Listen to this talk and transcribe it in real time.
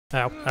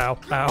Ow, ow,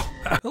 ow.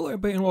 Hello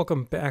everybody and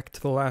welcome back to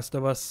The Last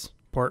of Us,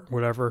 part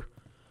whatever.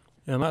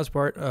 In the last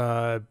part,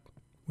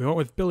 we went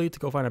with Billy to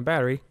go find a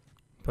battery,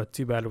 but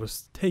too bad it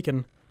was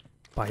taken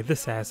by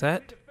this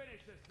asshat.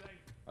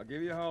 I'll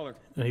give you a holler.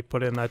 And he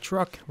put it in that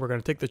truck. We're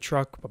gonna take the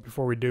truck, but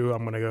before we do,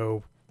 I'm gonna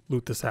go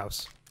loot this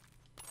house.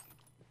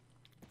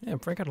 Damn,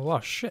 Frank had a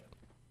lot of shit.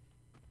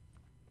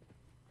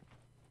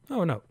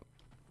 Oh no.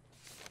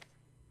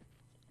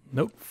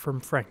 Note from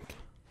Frank.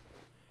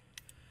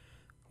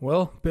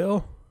 Well,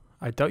 Bill,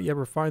 I doubt you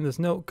ever find this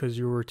note because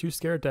you were too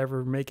scared to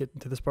ever make it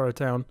to this part of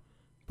town.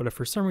 But if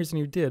for some reason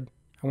you did,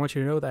 I want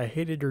you to know that I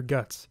hated your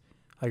guts.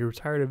 I grew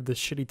tired of this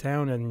shitty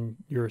town and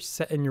your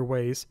set in your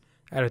ways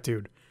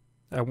attitude.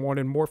 I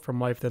wanted more from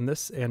life than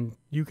this, and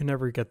you can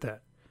never get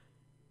that.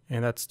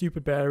 And that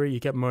stupid battery you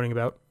kept moaning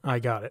about, I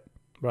got it.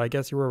 But I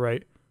guess you were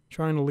right.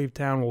 Trying to leave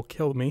town will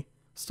kill me.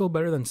 Still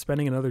better than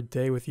spending another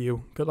day with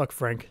you. Good luck,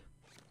 Frank.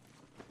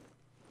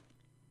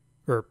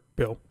 Or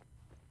Bill.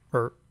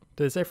 Or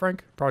did it say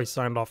Frank? Probably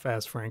signed off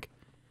as Frank.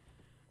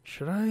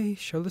 Should I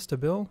show this to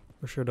Bill?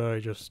 Or should I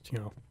just, you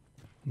know,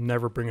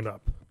 never bring it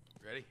up?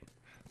 Ready?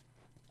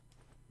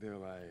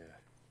 Bill, I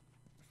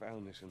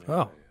found this in the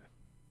Oh.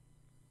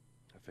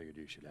 I figured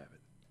you should have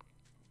it.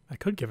 I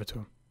could give it to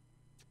him.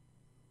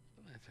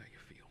 That's how you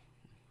feel.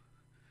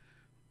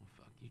 Well,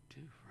 fuck you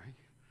too, Frank.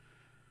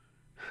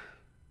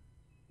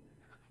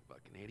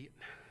 Fucking idiot.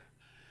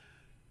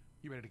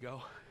 You ready to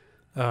go?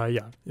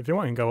 Yeah. If you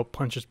want, you can go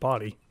punch his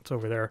body. It's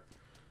over there.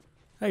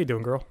 How you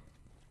doing, girl?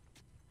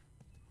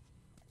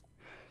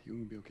 You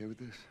gonna be okay with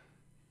this?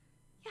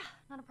 Yeah,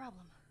 not a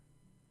problem.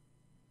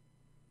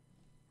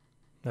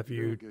 Have You're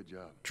doing you a good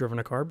job. driven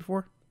a car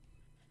before?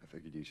 I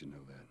figured you should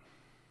know that.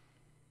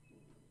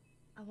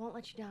 I won't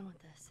let you down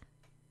with this.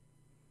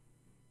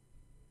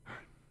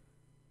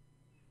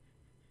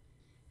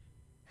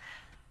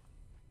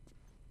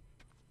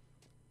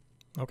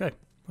 Okay.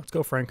 Let's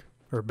go, Frank.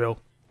 Or Bill.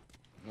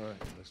 All right,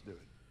 let's do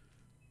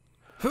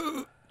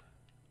it.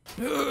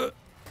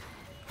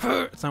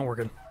 It's not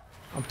working.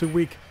 I'm too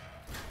weak.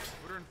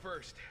 Put her in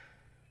first.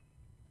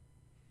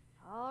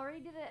 Already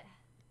did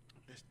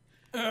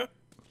it.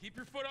 Keep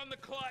your foot on the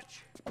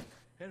clutch.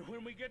 And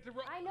when we get to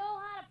I know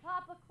how to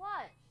pop a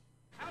clutch.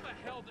 how the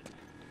hell did...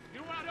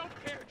 You know what? I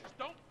don't care. Just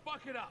don't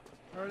fuck it up.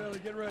 All right, Ellie,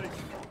 get ready.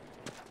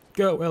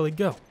 Go, Ellie,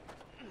 go.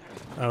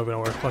 I don't know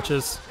where clutch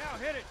is. Now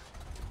hit it.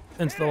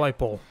 Into the light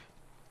pole.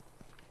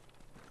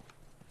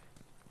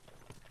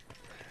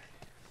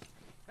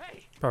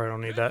 Hey. Probably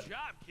don't need Good that.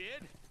 job,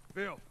 kid.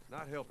 Bill,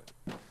 not helping.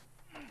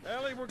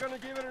 Ellie, we're gonna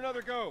give it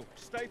another go.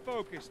 Stay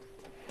focused.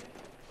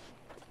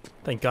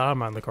 Thank God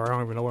I'm on the car. I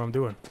don't even know what I'm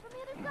doing.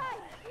 From the other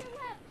side. To your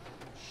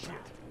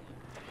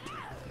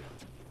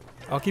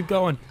left. I'll keep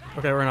going.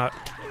 Okay, we're not.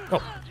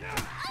 Oh.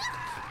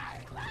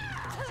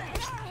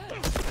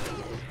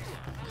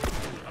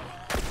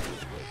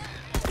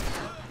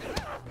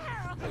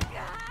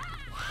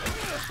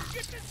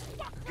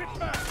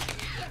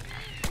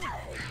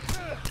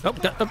 Oh,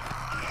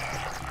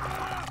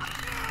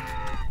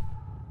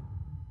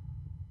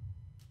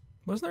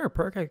 wasn't there a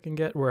perk I can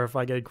get where if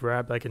I get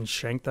grabbed I can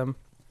shank them?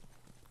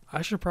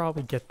 I should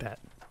probably get that.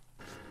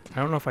 I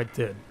don't know if I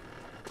did.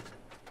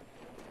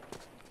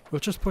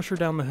 Let's just push her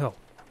down the hill.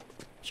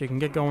 She can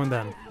get going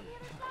then.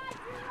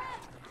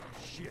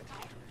 Shit.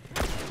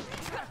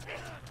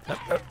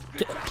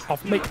 Get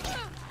off me!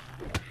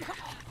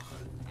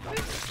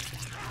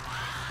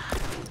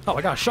 Oh,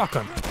 I got a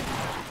shotgun.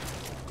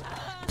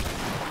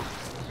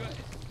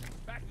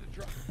 Back to the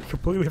truck. I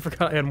completely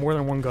forgot I had more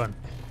than one gun.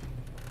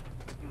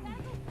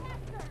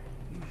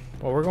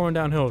 Well, we're going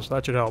downhill, so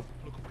that should help.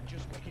 Look, we're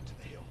just making to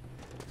the hill.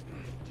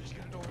 Just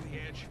get it over the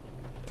edge.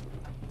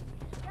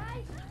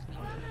 Guys,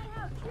 around that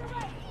house. To your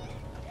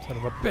right. Son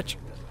of a bitch.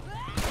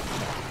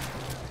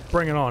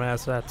 Bring it on,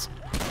 assets.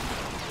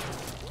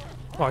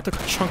 Oh, I took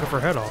a chunk of her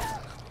head off.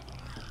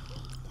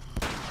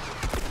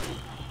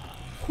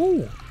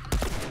 Whew.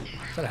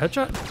 Is that a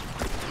headshot?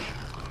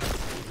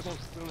 Come on,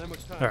 we don't have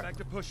much time. All right. Back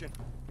to pushing.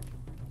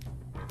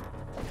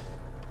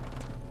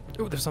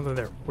 Ooh, there's something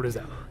there. What is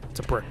that? It's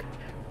a brick.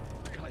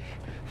 Really?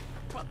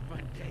 Fuck my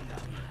day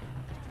up.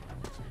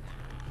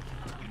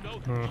 You know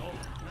Hmm. the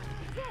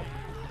goal.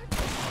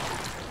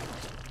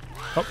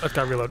 Oh, that's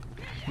got to reload.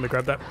 Let me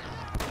grab that.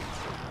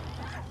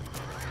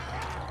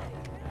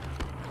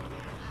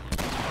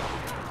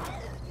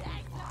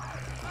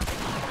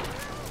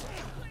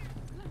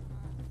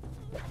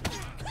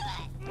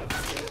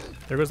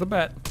 There goes the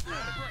bat.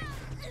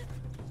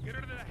 Get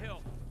her to the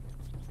hill.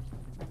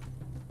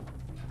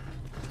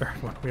 There,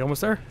 come on, we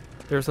almost there?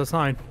 There's the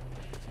sign.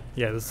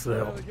 Yeah, this is the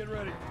hill. Ellie, get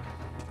ready.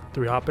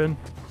 Do we hop in?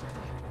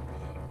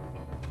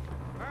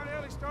 All right,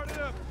 Ellie, start it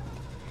up.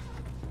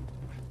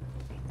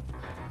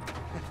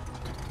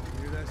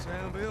 You hear that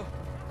sound, Bill?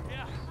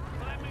 Yeah,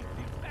 well, that means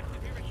the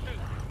infected here too.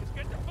 Let's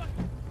get the fuck...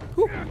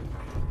 Whew.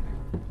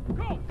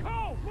 Go,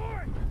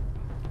 boy!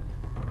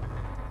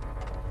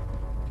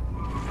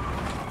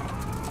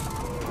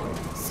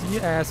 See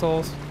you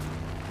assholes.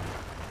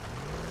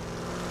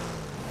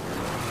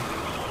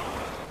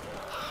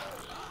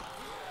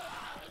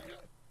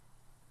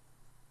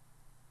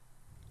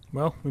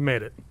 Well, we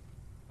made it.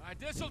 Alright,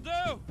 this'll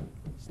do!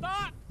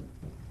 Stop!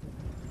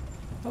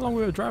 How long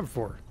were we driving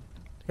for?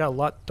 It got a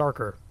lot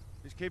darker,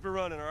 Just keep her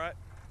running, alright?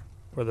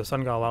 where the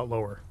sun got a lot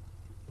lower.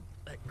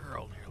 That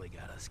girl nearly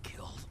got us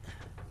killed.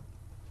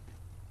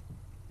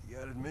 You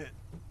gotta admit,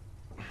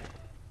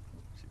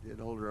 she did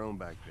hold her own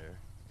back there.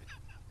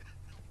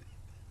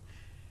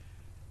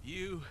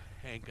 You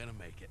ain't gonna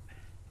make it.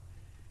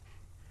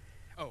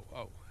 Oh.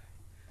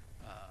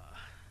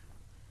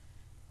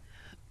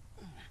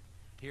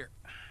 Here.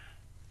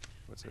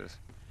 What's this?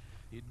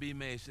 You'd be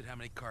amazed at how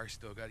many cars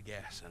still got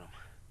gas in them.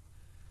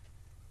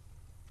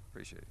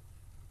 Appreciate it.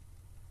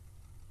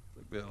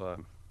 Look, Bill,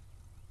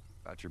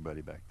 about your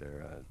buddy back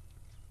there,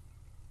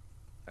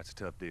 that's a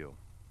tough deal.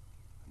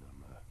 And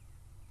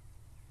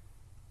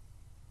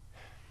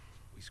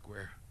We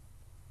square.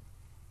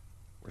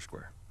 we're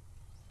square.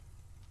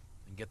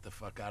 And get the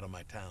fuck out of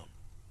my town.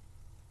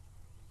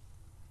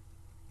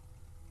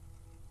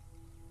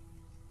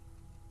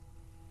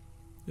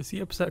 Is he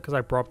upset because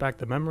I brought back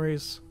the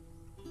memories?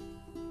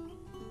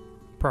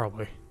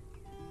 Probably.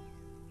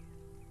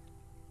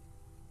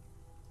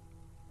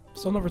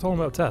 Still never told him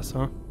about Tess,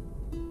 huh?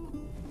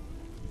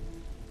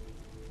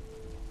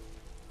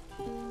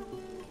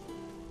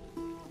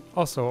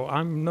 Also,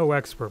 I'm no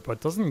expert,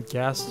 but doesn't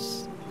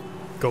gas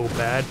go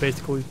bad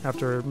basically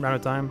after a amount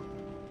of time?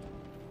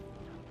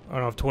 I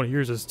don't know if 20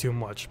 years is too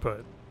much,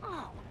 but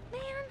Oh,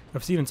 man.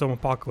 I've seen in some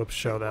apocalypse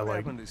show that What like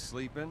happened to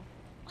sleeping?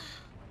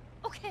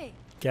 Okay.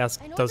 gas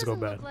I know does it go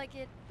doesn't bad. look like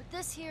it, but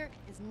this here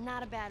is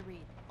not a bad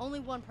read. Only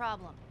one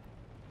problem.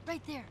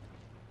 Right there.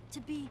 To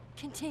be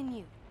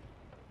continued.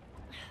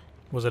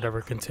 Was it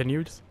ever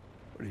continued?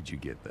 Where did you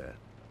get that?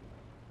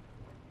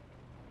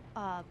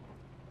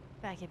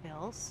 Back at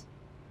Bill's.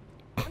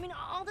 I mean,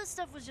 all this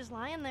stuff was just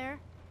lying there.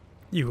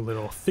 You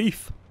little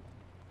thief.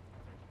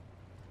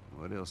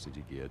 What else did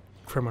you get?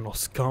 Criminal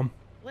scum.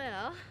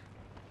 Well,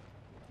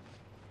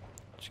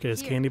 Did you get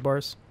his Here. candy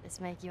bars? this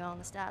make you all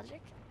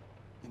nostalgic?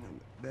 You know,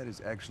 that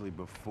is actually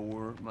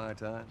before my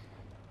time.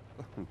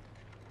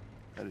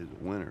 That is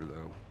a winner,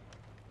 though.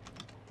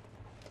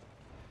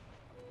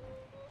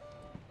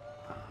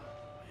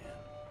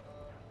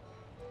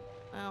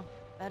 Well,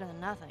 better than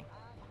nothing.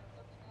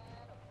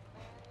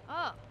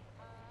 Oh,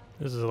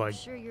 This is I'm like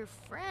sure your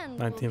friend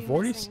will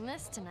 1940s? be missing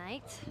this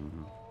tonight.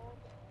 Mm-hmm.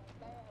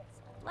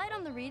 Light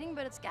on the reading,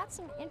 but it's got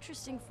some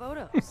interesting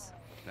photos.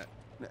 Now,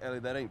 Ellie,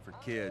 that ain't for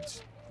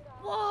kids.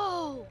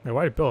 Whoa! Hey,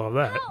 why did Bill have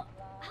that? How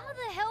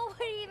the hell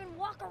would he even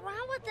walk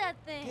around with that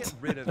thing? Get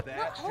rid of Well,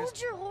 that. hold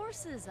Just your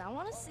horses. I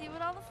want to see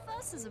what all the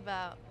fuss is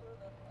about.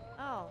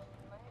 Oh,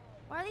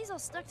 why are these all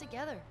stuck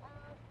together?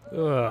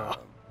 Ugh.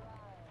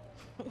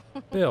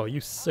 Bill,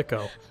 you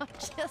sicko. I'm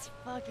just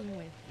fucking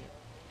with you.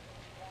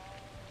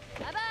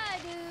 Bye-bye,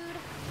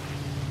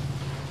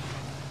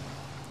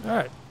 dude.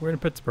 Alright, we're in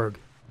Pittsburgh.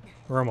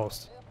 We're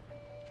almost.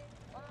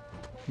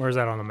 Where's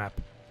that on the map?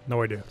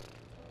 No idea.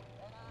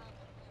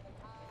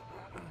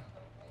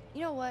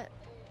 You know what?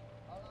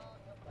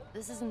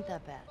 This isn't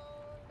that bad.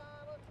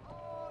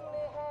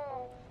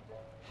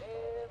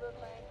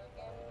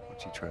 why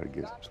don't you try to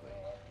get some sleep?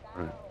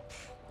 All right.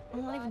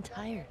 I'm not even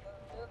tired.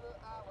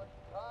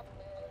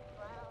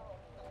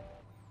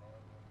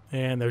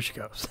 And there she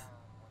goes.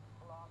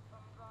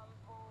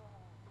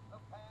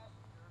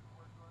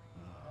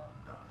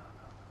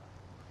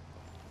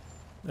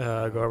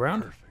 Go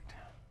around. Perfect.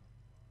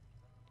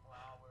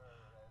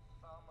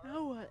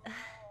 Now what?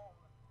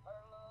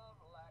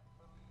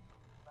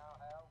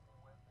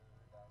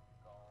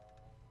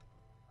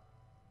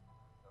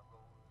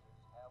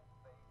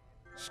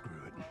 Screw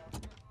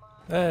it.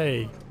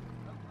 Hey.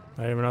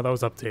 I didn't even know that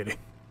was updating.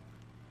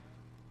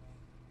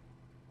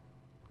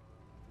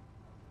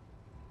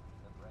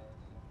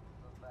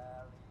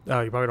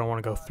 Oh, you probably don't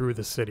want to go through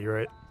the city,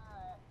 right?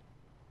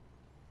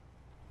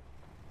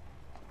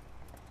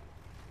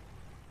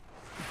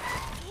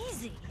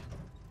 Easy.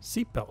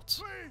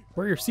 Seatbelts.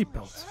 Where are your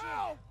seatbelts?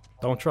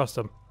 Don't trust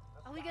them.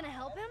 Are we gonna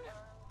help him?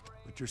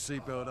 Put your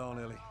seatbelt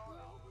on, Ellie.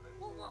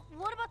 Well,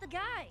 what about the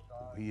guy?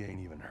 He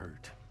ain't even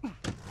hurt.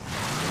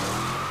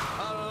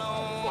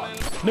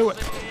 Knew it.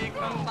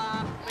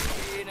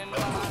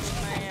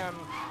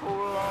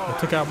 I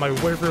took out my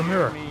rearview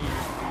mirror.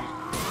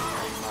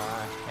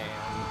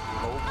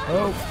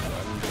 Oh.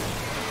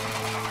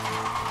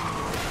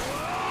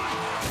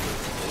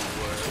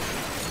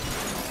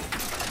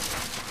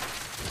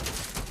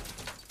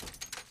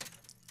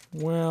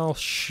 Well,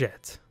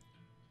 shit.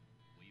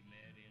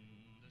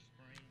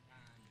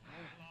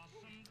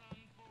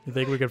 You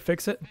think we could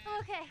fix it? I'm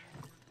okay.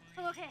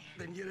 I'm okay.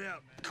 Then get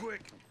out,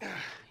 quick.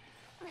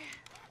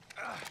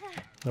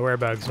 No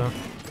airbags, huh?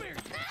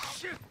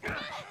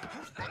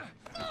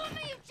 Go with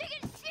me, you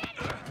chicken shit!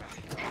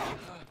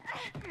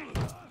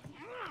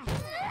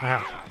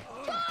 Ow.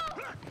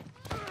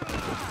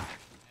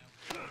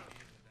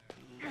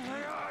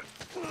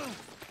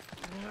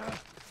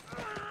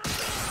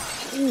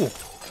 Ooh.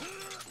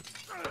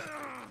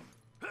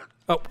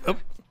 Oh, oh.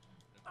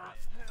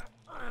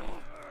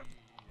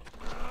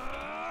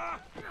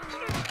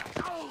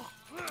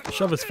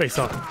 Shove his face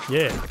up.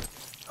 Yeah.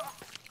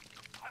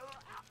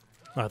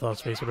 I thought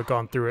his face would have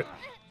gone through it.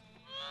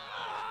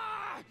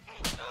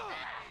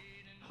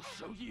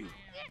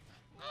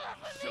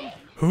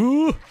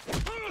 Who?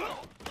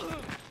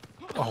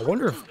 Oh, I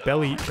wonder if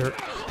Ellie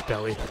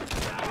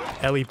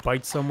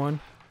bites someone,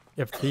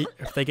 if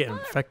they get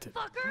infected.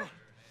 Fucker!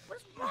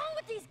 What's wrong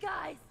with these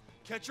guys?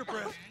 Catch your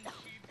breath.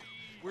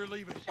 We're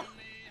leaving.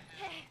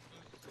 Hey.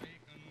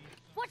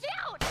 Watch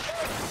out!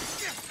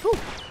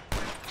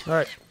 All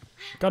right,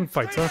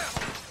 gunfights,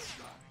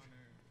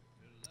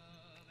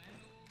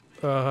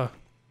 huh?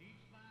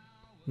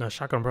 No,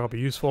 shotgun probably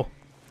useful.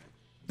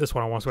 This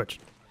one I want to switch.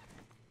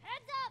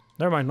 Heads up!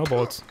 Never mind, no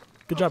bullets.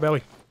 Good job,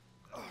 Ellie.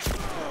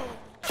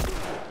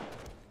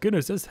 Good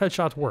news, this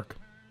headshots work.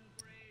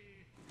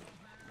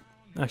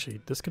 Actually,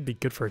 this could be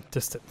good for a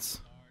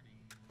distance.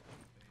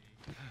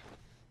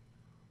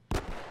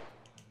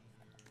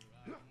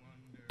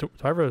 Do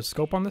I have a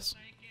scope on this?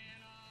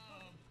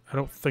 I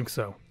don't think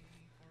so.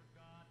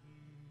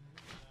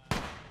 To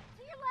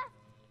your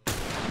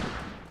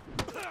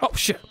left! Oh,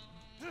 shit!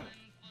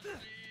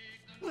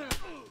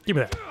 Give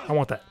me that. I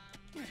want that.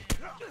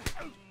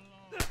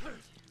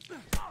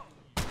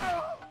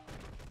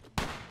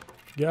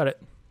 Got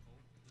it.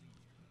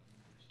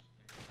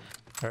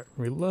 Alright,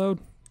 reload.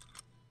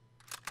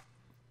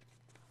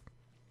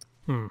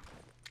 Now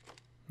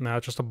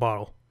it's just a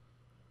bottle.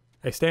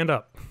 Hey, stand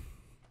up.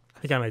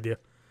 I got an idea.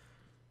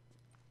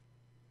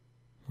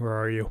 Where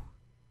are you?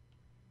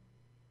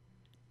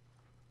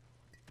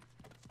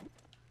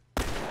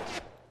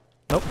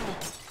 Nope.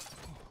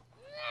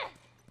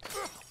 I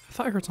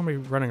thought I heard somebody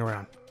running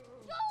around.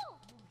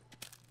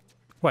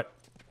 What?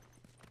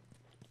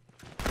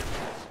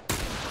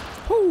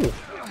 Whoo!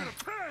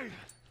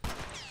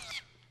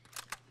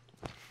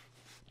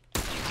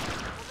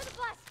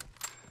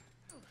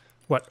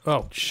 What?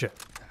 Oh, shit.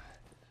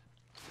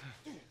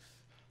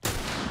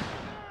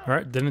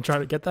 Alright, didn't try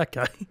to get that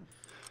guy.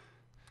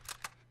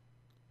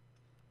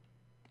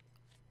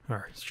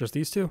 Alright, it's just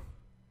these two.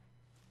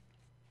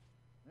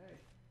 Hey,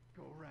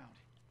 go around.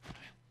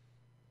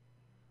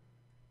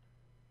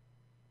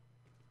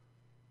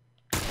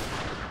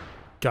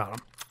 Got him.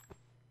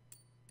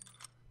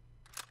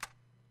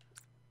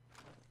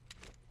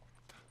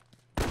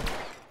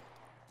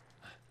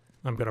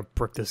 I'm gonna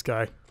brick this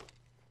guy.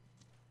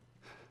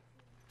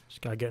 This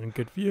guy getting a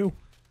good view.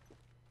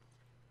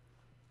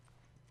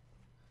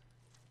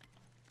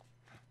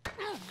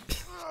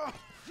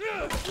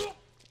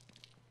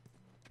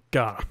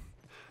 Got him.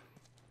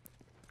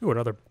 Ooh,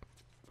 another.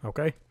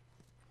 Okay.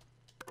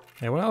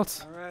 Anyone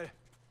else? All right.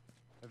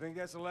 I think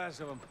that's the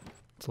last of them.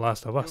 It's the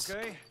last of us.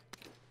 Okay?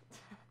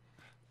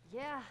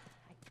 Yeah,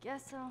 I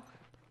guess so.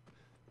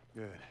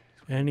 Good.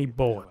 Any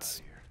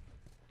bullets?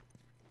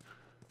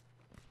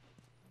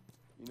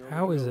 You know,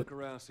 How we is can it- Look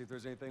around, see if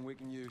there's anything we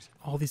can use.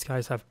 All these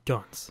guys have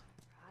guns,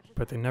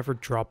 but they never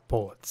drop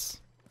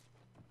bullets.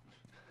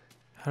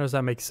 How does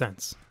that make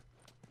sense?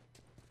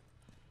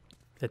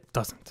 It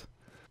doesn't.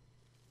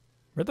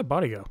 Where'd the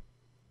body go?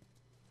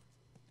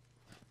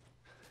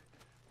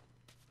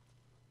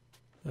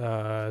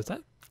 Is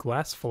that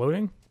glass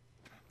floating?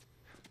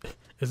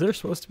 Is there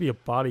supposed to be a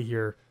body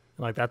here?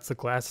 And like that's the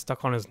glass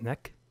stuck on his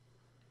neck?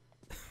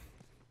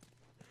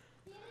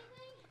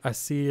 I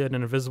see an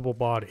invisible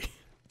body.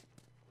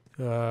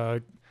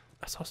 I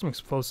saw some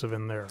explosive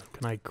in there.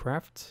 Can I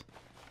craft?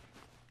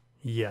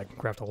 Yeah, I can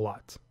craft a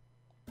lot.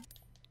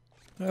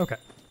 Okay.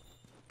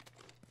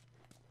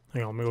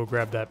 Hang on, let me go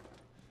grab that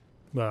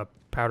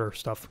powder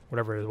stuff,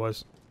 whatever it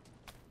was.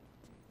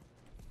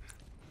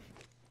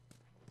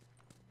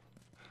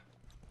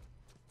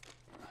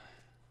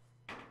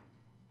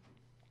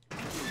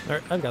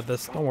 Alright, I've got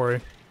this. Don't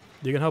worry.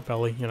 You can help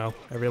Ellie, you know,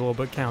 every little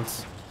bit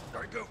counts.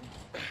 All right, go.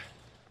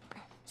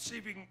 See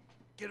if you can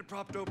get it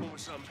propped open with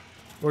something.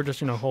 Or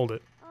just, you know, hold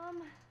it.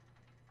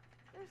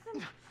 There's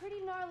some pretty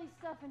gnarly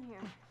stuff in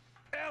here.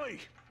 Ellie!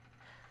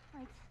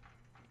 Right.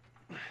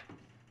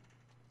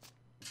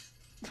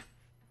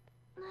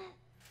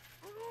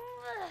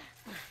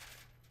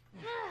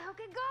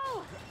 Okay,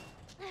 go!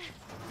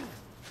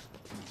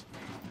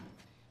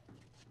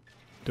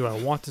 Do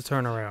I want to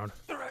turn around?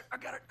 All right, I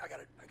got it.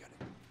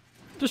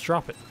 Just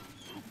drop it.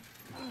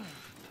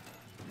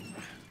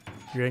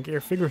 You're gonna get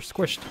your finger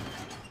squished.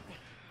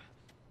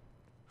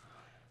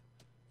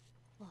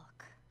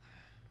 Look.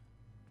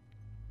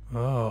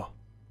 Oh.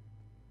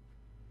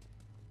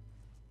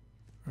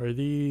 Are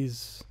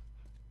these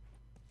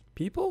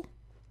people?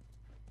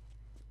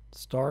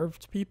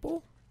 Starved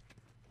people?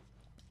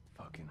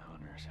 Fucking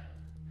hunters.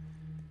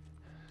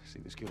 See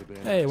this kid a bit.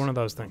 Hey, one of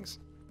those things.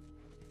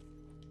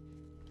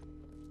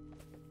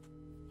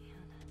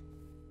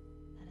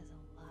 That is a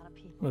lot of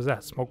people. What is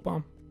that? Smoke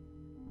bomb?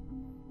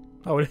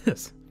 Oh, it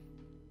is.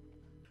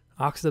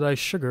 Oxidized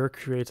sugar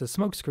creates a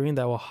smoke screen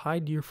that will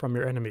hide you from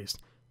your enemies.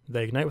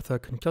 They ignite with a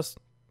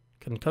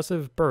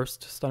concussive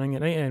burst, stunning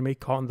any enemy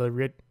caught in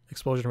the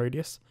explosion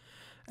radius.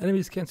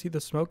 Enemies can't see the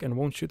smoke and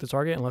won't shoot the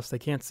target unless they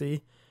can't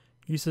see.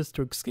 Uses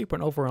to escape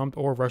when overwhelmed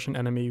or rush an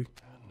enemy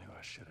I knew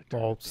I should have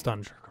while turned the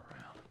stunned. jerk around.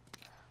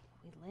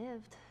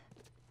 lived.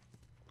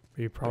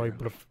 We probably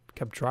would have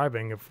kept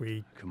driving if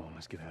we Come on,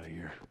 let's get out of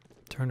here.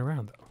 turned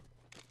around, though.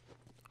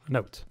 A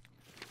note.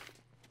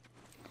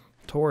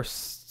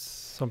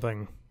 Tourist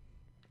something.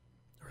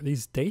 Are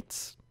these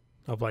dates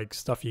of like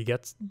stuff you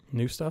get,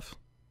 new stuff?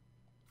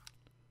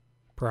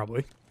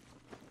 Probably.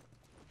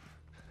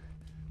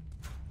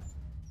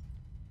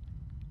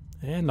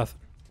 And nothing.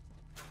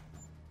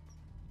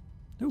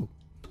 Ooh.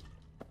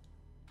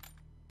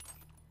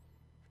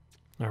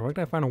 Alright, where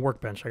can I find a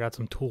workbench? I got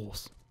some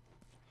tools.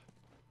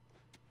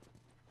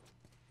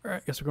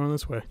 Alright, guess we're going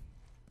this way.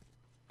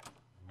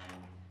 You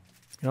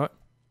know what?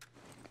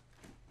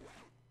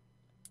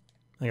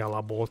 I got a lot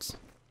of bullets.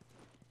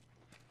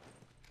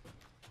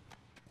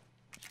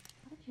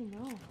 How did you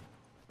know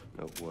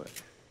No, what?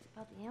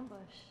 about the ambush?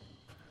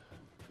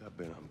 I've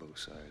been on both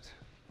sides.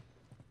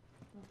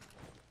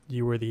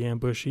 You were the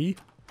ambushee?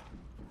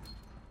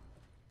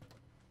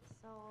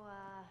 So, there were a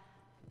lot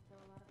of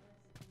arrested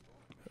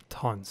people?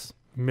 Tons.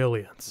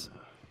 Millions.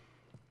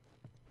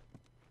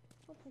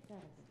 We'll take that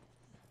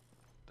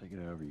as Take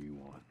it however you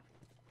want.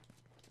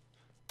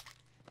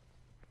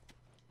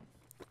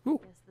 Ooh.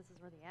 Guess this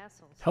is where the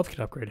assholes. Health kit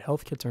upgrade.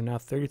 Health kits are now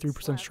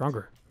 33% Slept.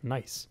 stronger.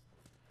 Nice.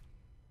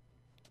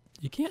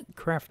 You can't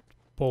craft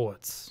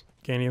bullets,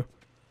 can you?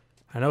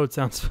 I know it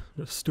sounds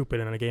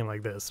stupid in a game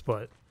like this,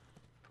 but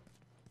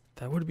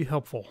that would be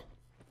helpful.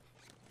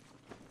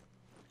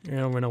 I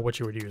don't even know what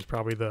you would use.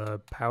 Probably the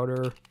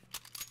powder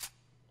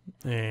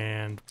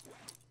and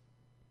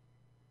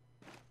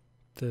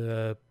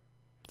the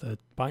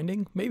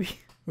binding, maybe?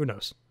 Who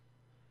knows?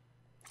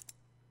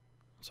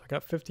 So I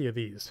got 50 of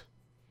these.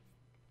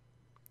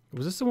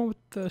 Was this the one with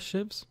the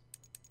shivs?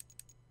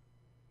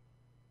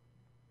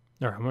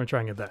 Alright, I'm gonna try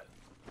and get that.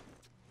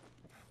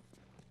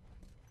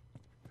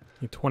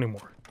 Need 20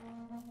 more.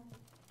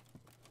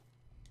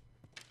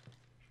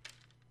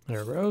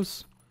 There it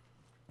goes.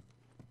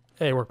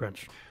 Hey,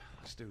 workbench.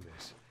 Let's do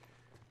this.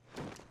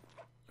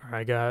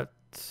 Alright, I got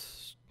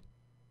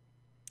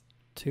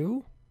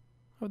 2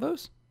 of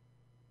those?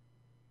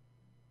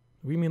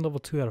 What do you mean level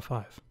 2 out of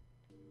 5?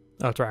 Oh,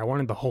 that's right, I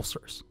wanted the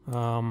holsters.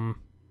 I'm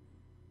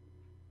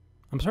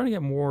starting to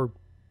get more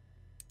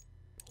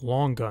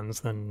long guns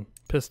than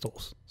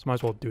pistols, so might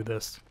as well do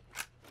this.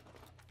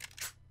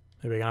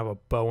 Maybe I can have a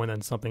bow and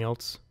then something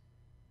else.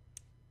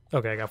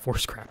 Okay, I got 4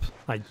 scraps.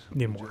 I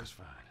need more. Just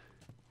fine.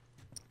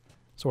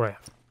 So what do I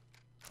have?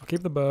 I'll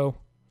keep the bow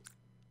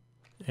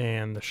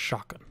and the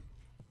shotgun.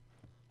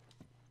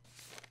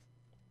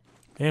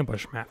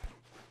 Ambush map.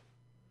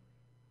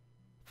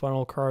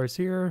 Funnel cars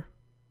here.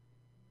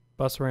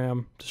 Bus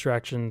ram,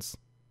 distractions,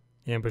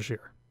 ambush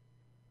here.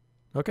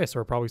 Okay, so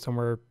we're probably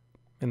somewhere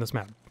in this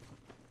map.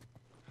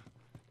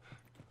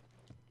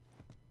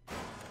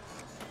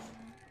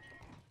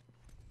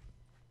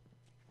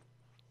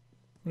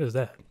 What is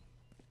that?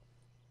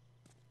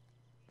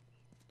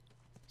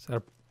 Is that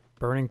a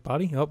burning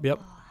body? Oh, yep.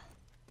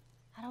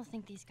 I don't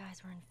think these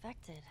guys were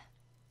infected.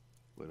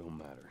 Well, it don't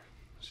matter.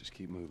 Let's just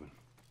keep moving.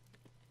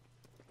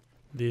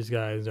 These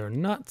guys are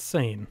not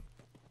sane.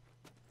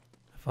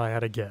 If I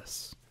had a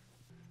guess.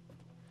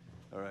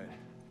 All right.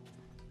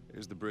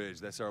 Here's the bridge.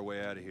 That's our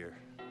way out of here.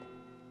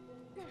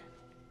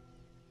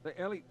 Hey,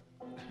 Ellie,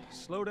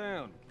 slow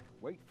down.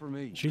 Wait for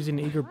me. She's an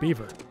eager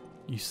beaver.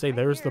 You say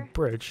there's the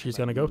bridge, she's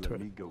gonna go to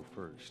Let it. me go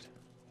first.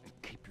 And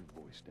keep your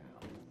voice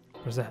down.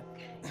 Where's that?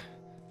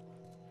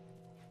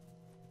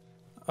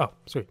 Oh,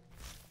 sweet.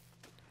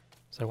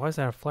 So why is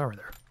that a flower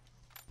there?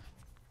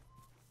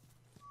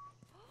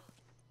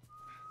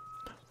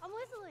 I'm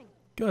whistling.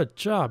 Good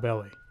job,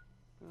 Ellie.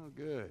 Oh,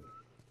 good.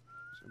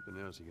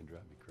 Something else you can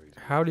drive me crazy.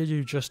 How did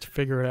you just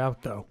figure it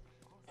out, though?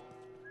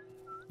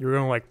 You were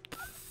going like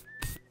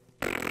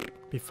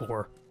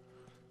before.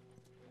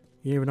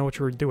 You didn't even know what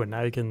you were doing.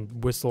 Now you can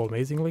whistle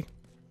amazingly.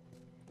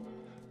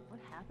 What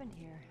happened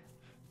here?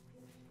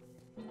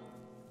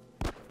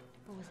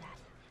 What was that?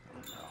 Oh,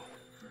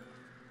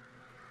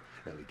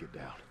 no. Ellie, get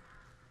down.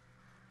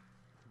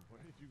 When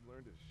did you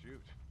learn to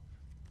shoot?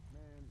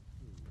 Man,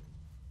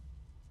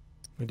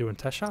 We doing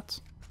test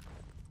shots?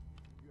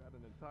 you had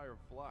an entire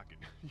flock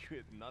and you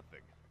hit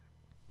nothing.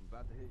 I'm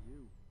about to hit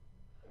you.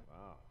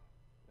 Wow.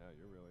 Yeah,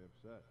 you're really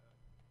upset.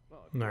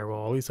 Well, it's Alright,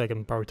 well, at least I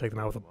can probably take them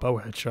out with a bow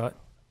headshot.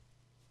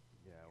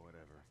 yeah,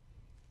 whatever.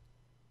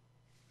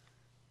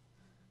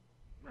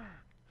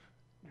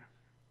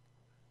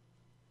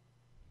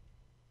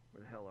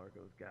 Where the hell are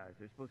those guys?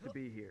 They're supposed to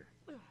be here.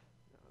 Yeah,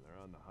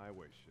 they're on the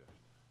highway shift.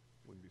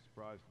 Wouldn't be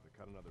surprised if they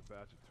cut another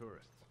batch of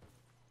tourists.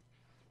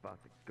 Spot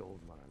the gold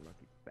mine,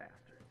 lucky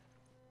bastards.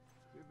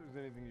 See if there's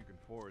anything you can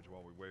forage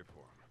while we wait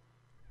for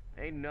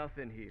them. Ain't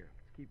nothing here.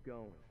 Let's keep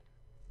going.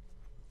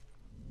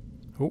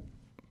 Oh.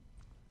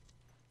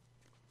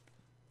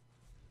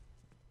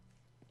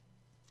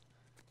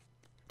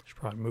 Should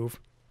probably move.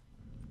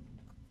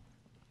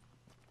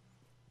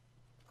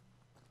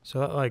 So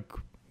that like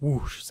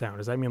whoosh sound,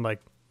 does that mean like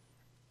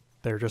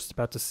they're just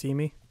about to see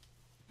me?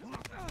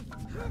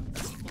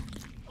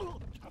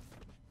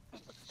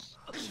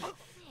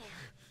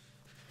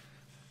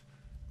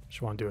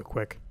 Just want to do it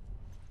quick.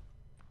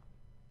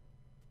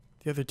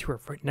 The other two are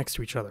right next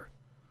to each other.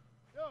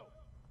 Yo,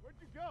 where'd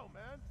you go,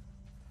 man?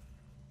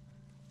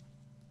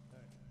 Hey,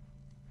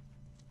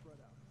 spread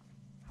out.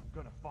 I'm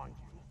gonna find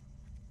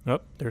you. Oh,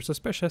 they're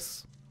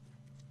suspicious.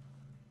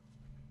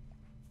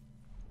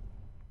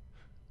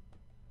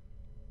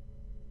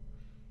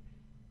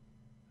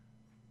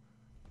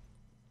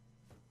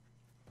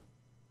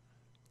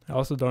 I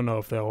also don't know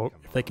if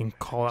they can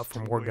call out for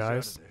more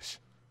guys.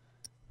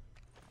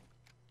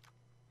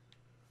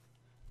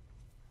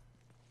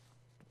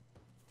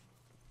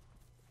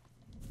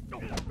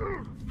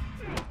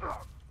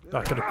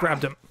 I could have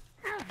grabbed him.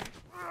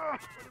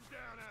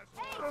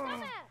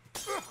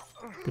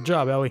 Good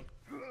job, Ellie.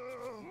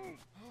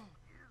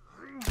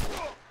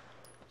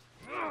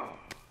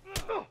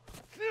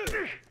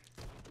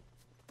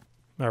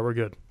 Alright, we're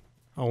good.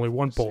 Only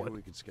one bullet.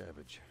 We can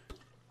scavenge.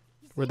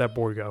 Where'd that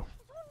boy go?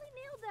 Totally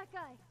nailed that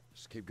guy.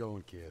 Just keep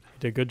going, kid. You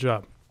did a good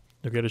job.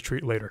 You'll get a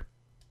treat later.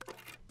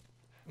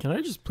 Can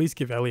I just please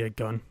give Ellie a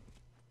gun?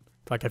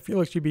 Like, I feel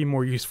like she'd be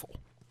more useful.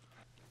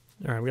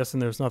 Alright, I'm guessing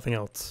there's nothing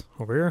else.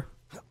 Over here?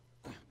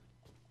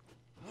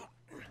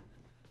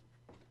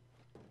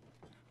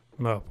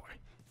 Oh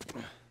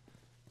boy.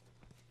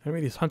 How many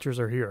of these hunters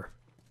are here?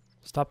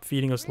 Stop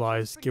feeding us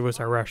lies, give us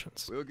our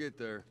rations. We'll get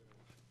there.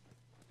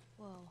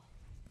 Whoa.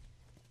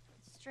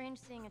 It's strange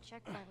seeing a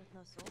checkpoint with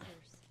no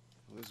soldiers.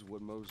 Well, this is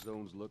what most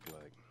zones look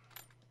like.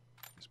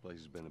 This place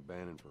has been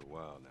abandoned for a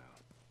while now.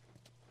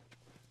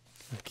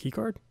 A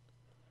keycard?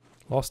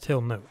 Lost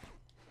Hill note.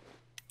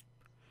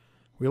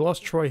 We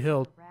lost Troy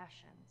Hill.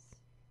 Rations.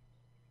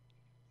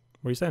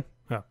 What are you saying?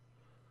 Oh.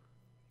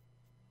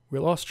 We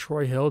lost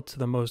Troy Hill to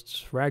the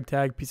most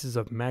ragtag pieces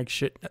of maggot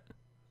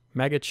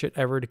shit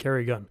ever to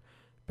carry a gun.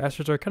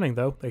 Bastards are cunning,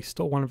 though. They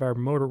stole one of our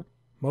mortar.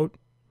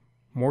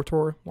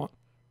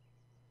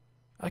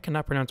 I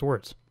cannot pronounce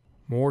words.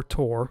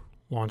 Mortar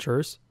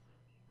launchers,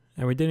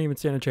 and we didn't even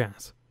stand a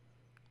chance.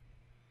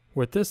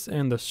 With this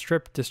and the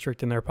strip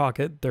district in their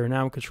pocket, they're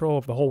now in control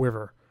of the whole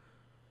river.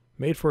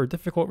 Made for a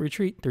difficult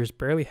retreat, there's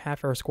barely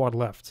half our squad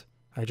left.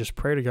 I just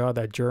pray to God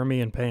that Jeremy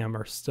and Pam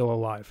are still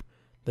alive.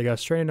 They got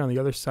stranded on the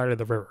other side of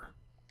the river.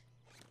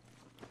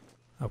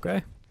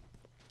 Okay.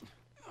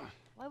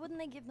 Why wouldn't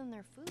they give them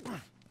their food?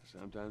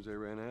 Sometimes they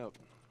ran out.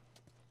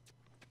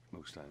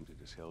 Most times they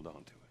just held on to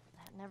it.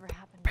 That never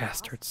happened.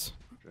 Bastards.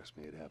 Trust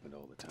me, it happened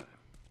all the time.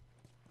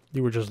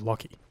 You were just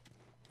lucky.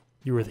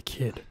 You were the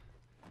kid.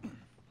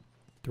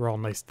 They're all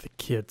nice to the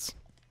kids.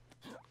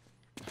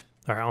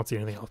 Alright, I don't see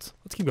anything else.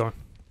 Let's keep going.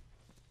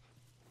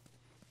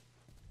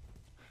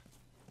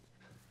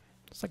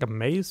 It's like a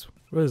maze?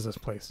 What is this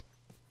place?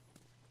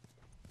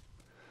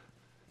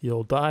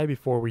 You'll die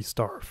before we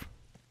starve.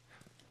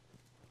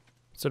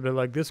 So did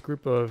like this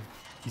group of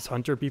these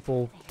hunter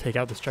people take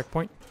out this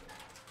checkpoint?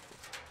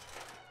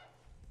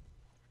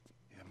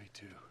 Yeah, me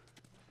too.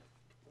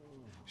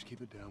 Just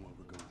keep it down while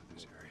we're going through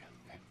this area,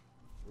 okay?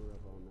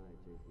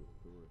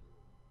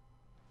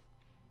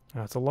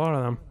 That's a lot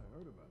of them.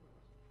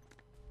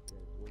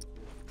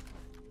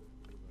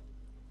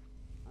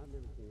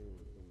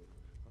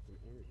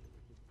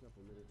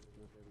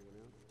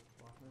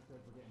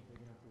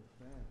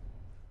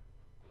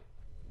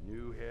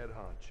 New head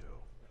honcho.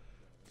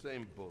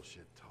 Same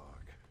bullshit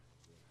talk.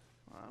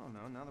 I don't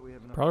know. Now that we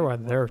have enough. Probably why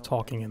they're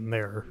talking in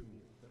there.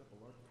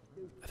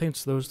 I think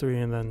it's those three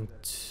and then...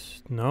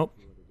 nope.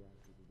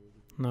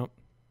 Nope.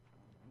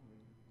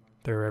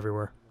 They're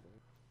everywhere.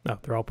 No,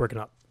 they're all breaking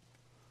up.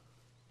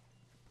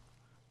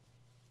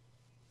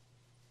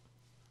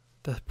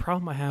 The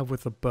problem I have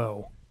with the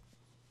bow,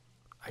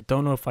 I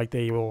don't know if like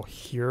they will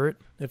hear it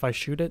if I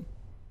shoot it.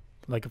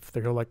 Like if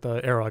they go like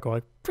the arrow, I go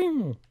like,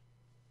 ping.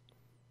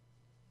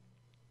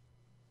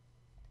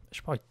 I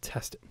should probably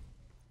test it.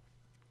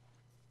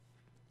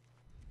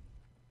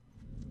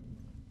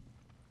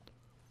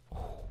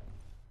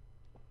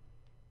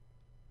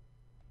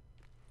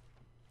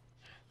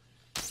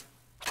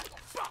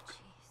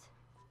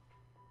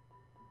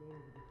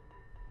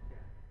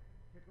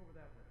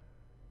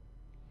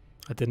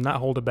 I did not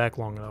hold it back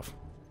long enough.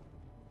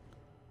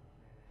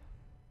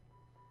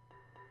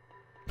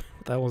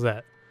 What the hell was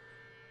that?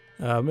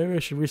 Maybe I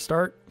should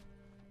restart.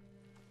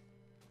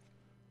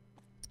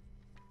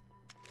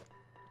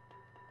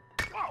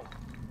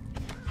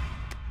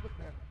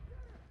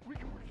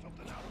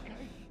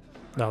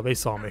 No, they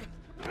saw me.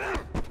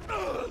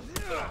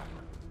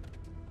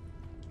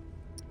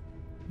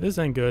 This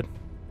ain't good.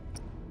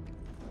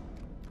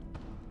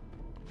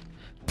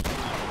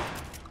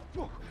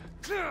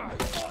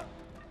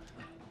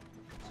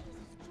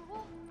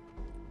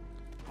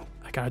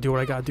 I gotta do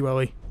what I gotta do,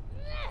 Ellie.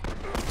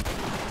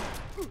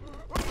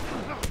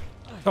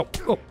 Oh,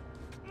 oh.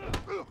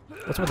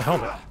 What's with the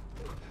helmet?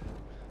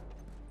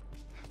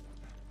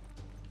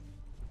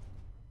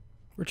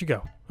 Where'd you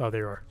go? Oh,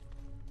 there you are.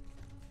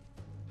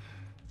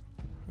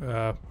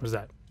 What is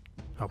that?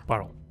 Oh,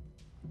 bottle.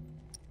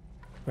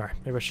 Alright,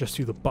 maybe I should just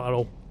do the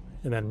bottle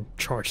and then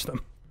charge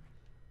them.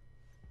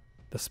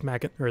 The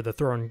smack it, or the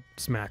throw and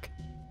smack.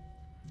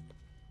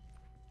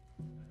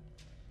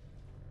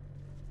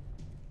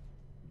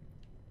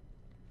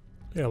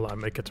 Yeah, a lot of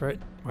medkits, right?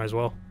 Might as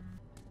well.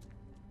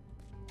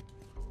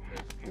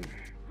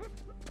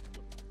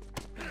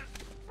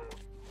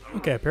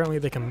 Okay, apparently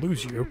they can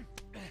lose you.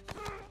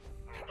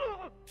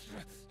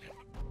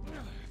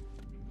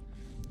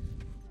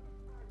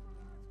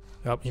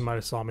 Yep, he might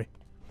have saw me.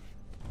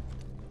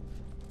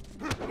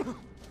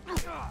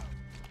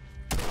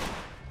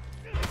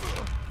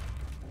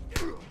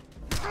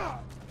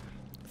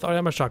 Thought I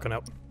had my shotgun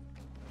out.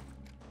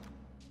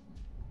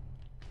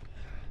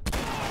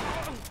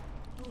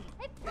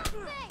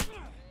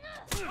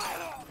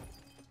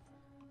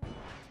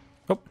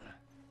 Oh.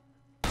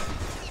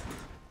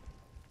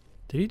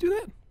 Did he do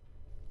that?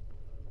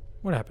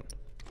 What happened?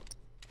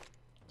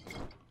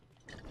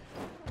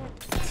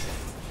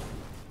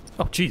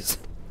 Oh, jeez.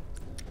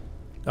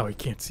 Oh, he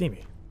can't see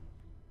me.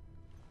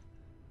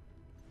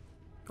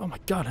 Oh my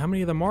god, how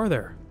many of them are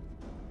there?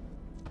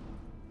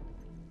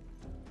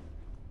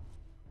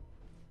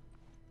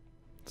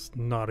 It's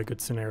not a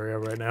good scenario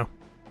right now.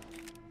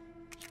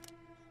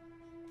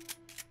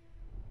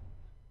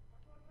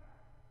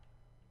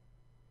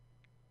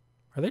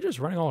 Are they just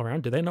running all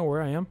around? Do they know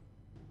where I am?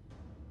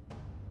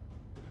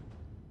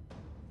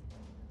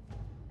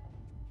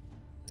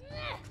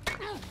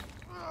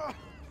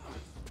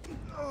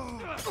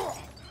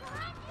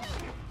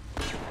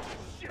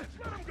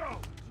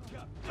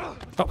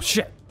 Oh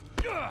shit!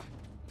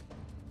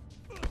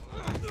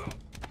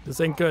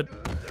 This ain't good.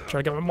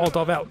 Try to get my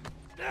Molotov out.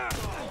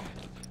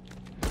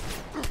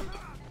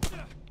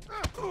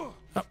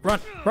 Oh, run!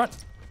 Run!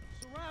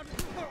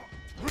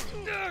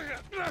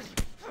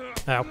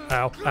 Ow,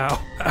 ow,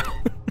 ow,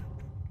 ow.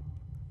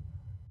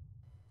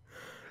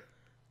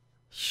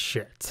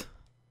 Shit.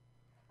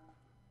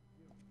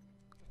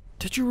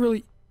 Did you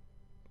really...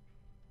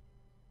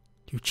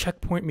 You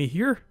checkpoint me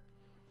here?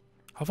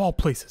 Of all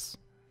places.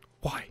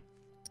 Why?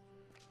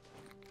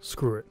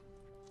 Screw it.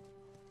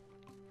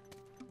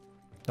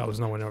 That was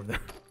no one over there.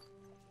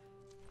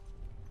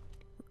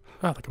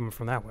 Oh, they're coming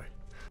from that way.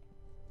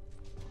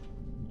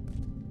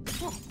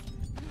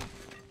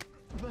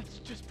 Let's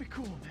just be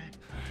cool, man.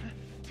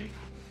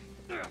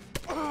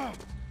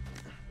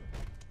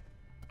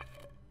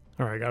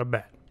 Alright, I got a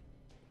bat.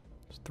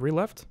 There's 3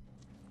 left.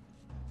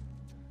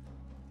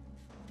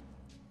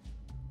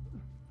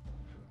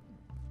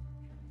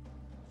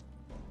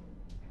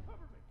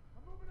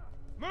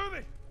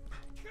 Moving!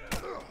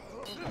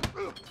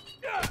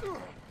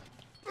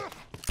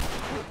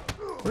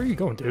 Where are you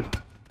going, dude?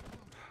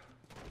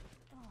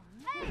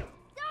 Hey,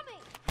 dummy!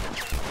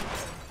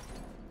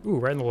 Ooh,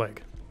 right in the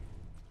leg.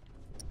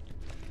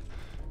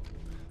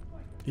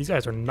 These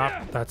guys are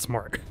not that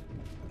smart.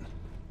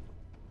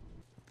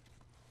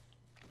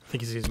 I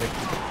think he sees me.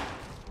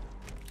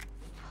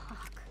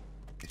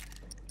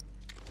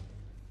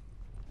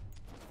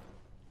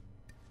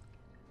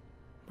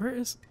 Where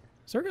is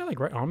there a guy like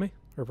right on me?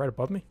 Or right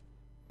above me?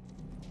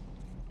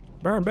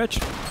 Burn,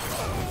 bitch!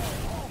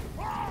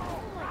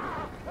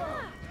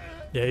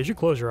 Yeah, you should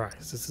close your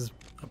eyes. This is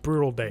a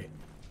brutal day.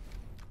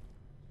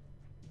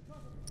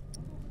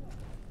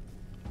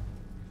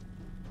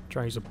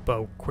 Try and use a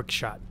bow, quick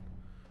shot.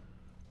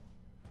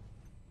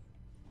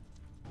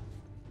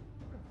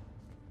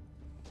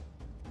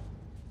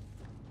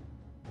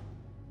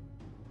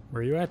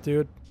 Where you at,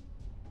 dude?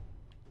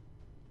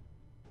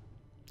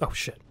 Oh,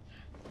 shit.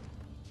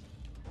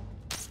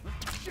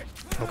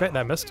 Okay,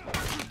 that missed.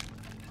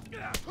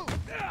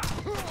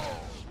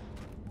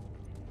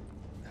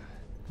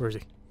 Where is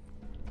he?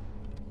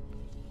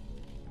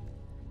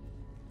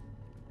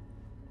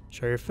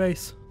 Show your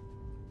face.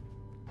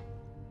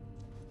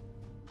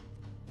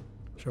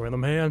 Show me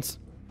them hands.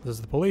 This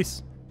is the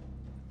police.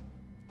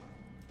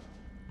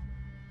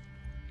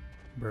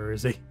 Where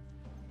is he?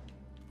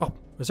 Oh,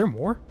 is there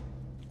more?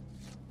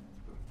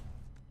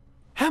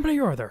 How many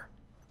are there?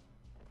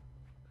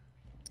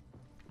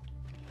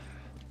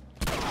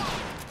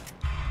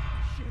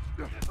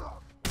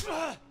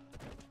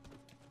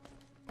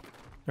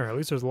 Alright, at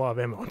least there's a lot of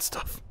ammo and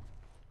stuff.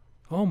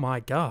 Oh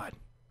my god.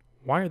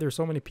 Why are there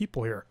so many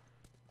people here?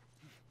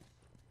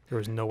 There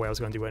was no way I was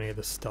going to do any of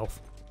this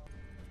stealth.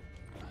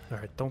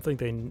 Alright, I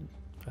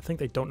think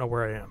they don't know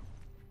where I am.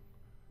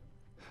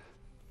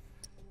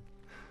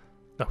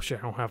 Oh shit,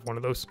 I don't have one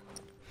of those.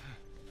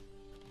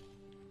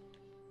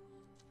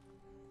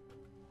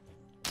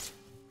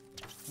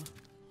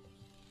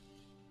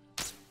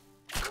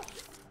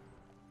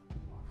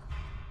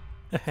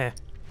 Heh.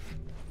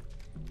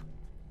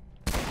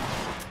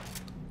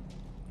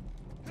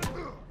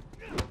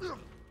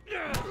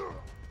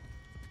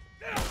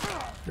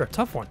 You're a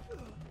tough one.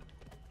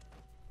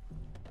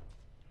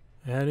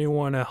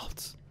 Anyone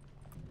else?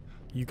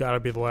 You gotta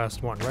be the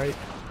last one, right?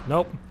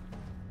 Nope.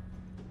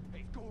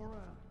 Hey, go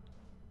around.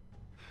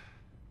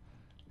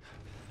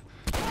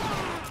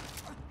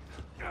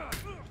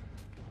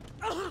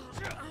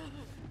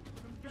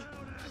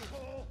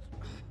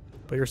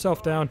 Put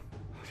yourself down.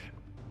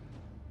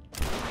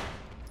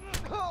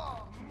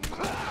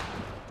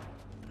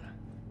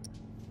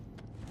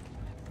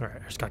 Alright,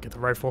 I just gotta get the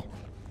rifle.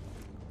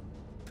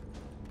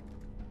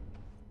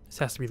 This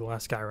has to be the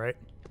last guy, right?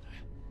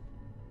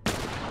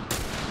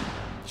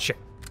 Shit.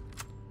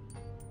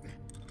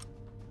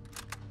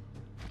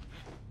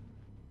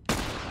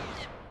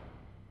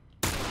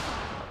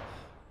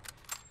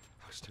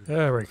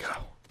 There we go.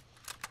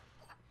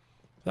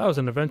 That was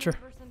an adventure.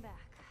 Person back.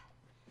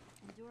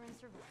 Endure and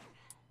survive.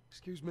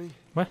 Excuse me?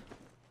 What?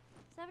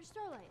 Savage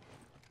Starlight.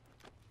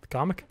 The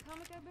comic? The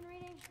comic I've been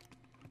reading.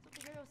 That's what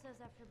the hero says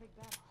after a big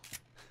battle.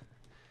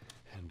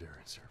 Endure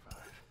and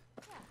survive.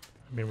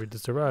 I mean, we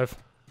did survive.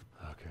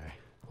 Okay.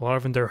 A lot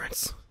of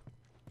endurance.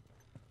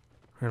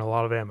 And a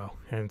lot of ammo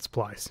and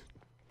supplies.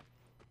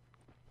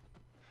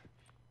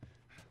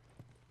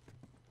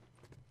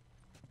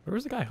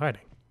 Where's the guy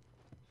hiding?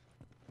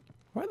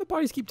 Why do the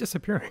bodies keep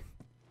disappearing?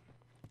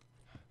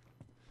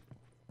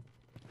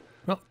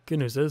 Well, good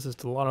news is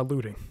it's a lot of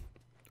looting.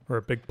 Or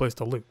a big place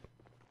to loot.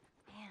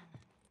 Man,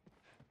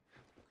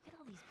 look at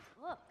all these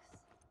books.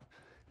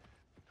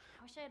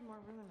 I wish I had more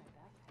room in my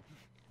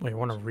backpack. Wait, you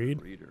want to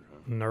read? Reader, huh?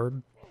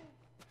 Nerd?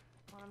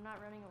 When I'm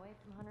not running away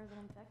from hunters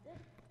and infected?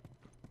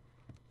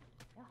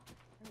 Yeah,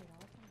 I read all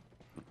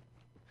the time.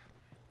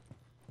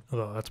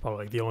 Although that's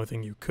probably like the only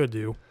thing you could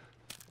do.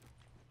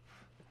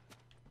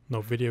 No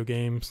video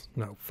games,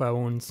 no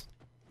phones,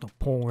 no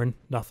porn,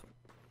 nothing.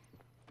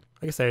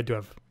 I guess I do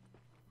have,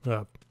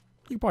 you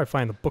can probably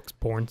find the books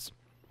porns.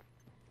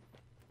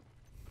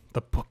 The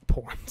book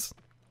porns.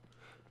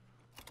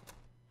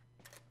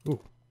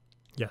 Ooh,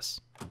 yes.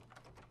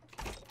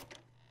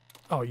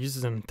 Oh, it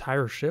uses an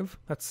entire shiv?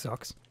 That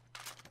sucks.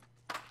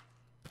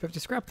 50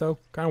 scrap though,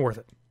 kind of worth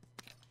it.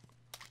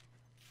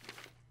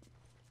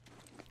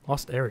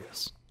 Lost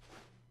areas.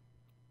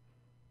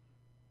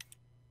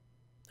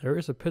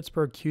 Areas of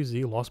Pittsburgh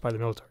QZ lost by the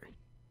military.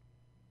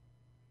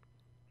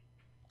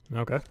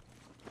 Okay. I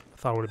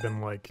thought it would have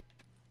been like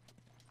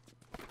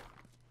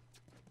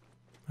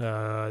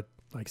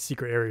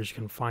secret areas you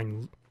can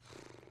find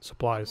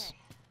supplies. Okay,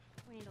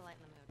 we need to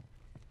lighten the mood.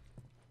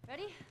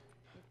 Ready?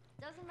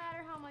 It doesn't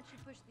matter how much you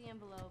push the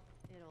envelope,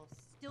 it'll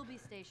still be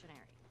stationary.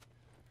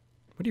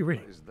 What are you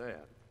reading? What is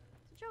that?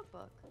 It's a joke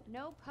book.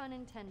 No pun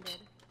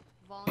intended.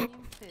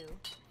 Volume 2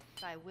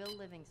 by Will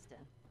Livingston.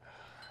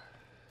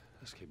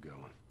 Let's keep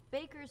going.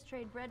 Bakers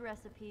trade bread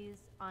recipes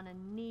on a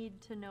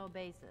need-to-know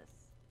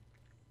basis.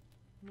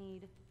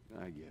 Need.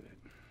 I get it.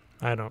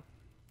 I don't.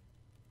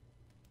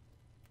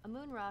 A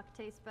moon rock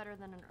tastes better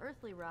than an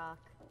earthly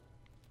rock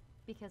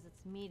because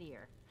it's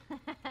meatier. Oh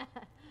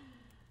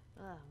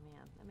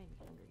man, that made me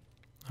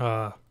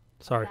hungry.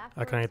 Sorry,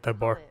 I can't eat that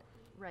bar. Poet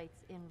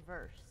writes in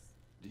verse.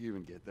 Do you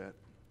even get that?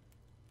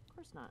 Of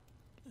course not.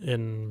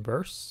 In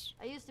verse?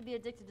 I used to be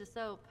addicted to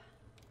soap,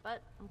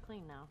 but I'm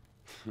clean now.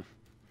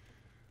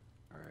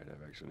 All right,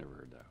 I've actually never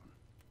heard that one.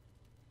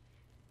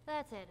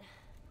 That's it.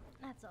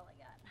 That's all I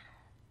got.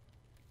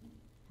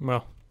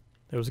 Well,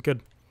 it was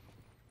good.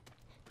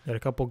 Had a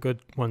couple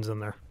good ones in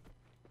there.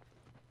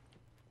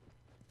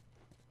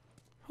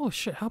 Holy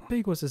shit, how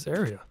big was this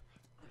area?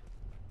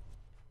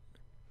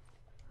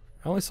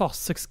 I only saw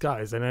 6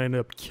 guys and I ended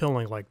up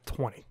killing like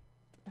 20.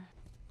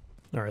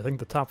 Alright, I think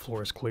the top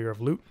floor is clear of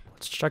loot.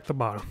 Let's check the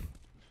bottom.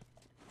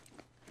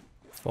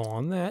 Full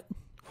on that.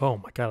 Oh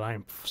my god, I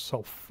am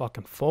so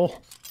fucking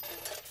full.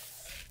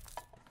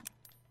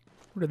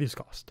 What do these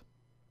cost?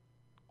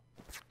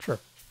 Sure.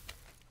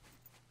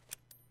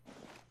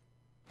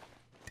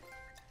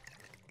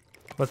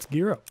 Let's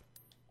gear up.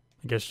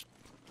 I guess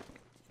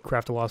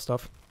craft a lot of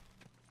stuff.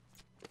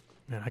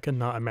 Man, I could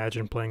not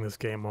imagine playing this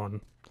game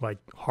on like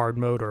hard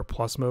mode or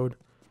plus mode.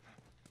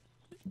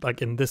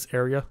 Like in this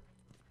area.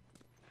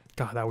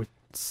 God, that would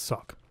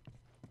suck.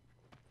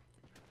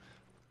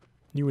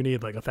 You would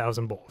need like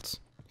 1,000 bullets.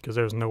 Because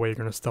there's no way you're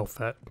gonna stealth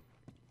that.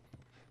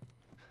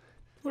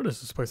 What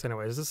is this place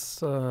anyway? Is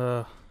this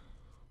a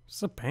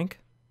bank?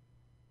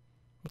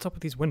 What's up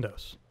with these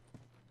windows?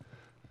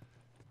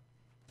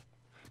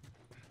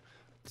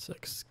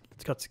 It's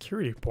got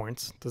security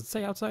points. Does it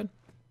say outside?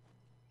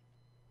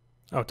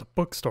 Oh, it's a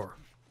bookstore.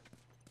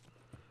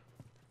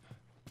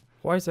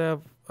 Why does it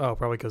have... Oh,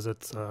 probably because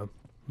it's a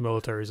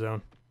military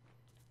zone.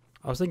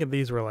 I was thinking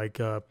these were like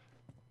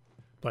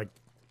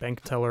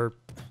bank teller,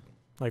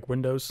 like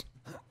windows.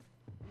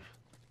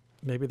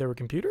 Maybe they were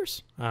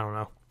computers? I don't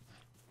know.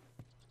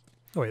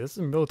 Oh wait, this is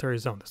a military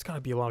zone. There's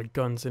gotta be a lot of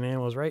guns and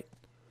ammos, right?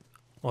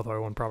 Although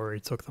everyone probably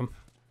already took them.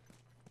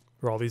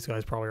 Or all these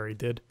guys probably already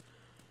did.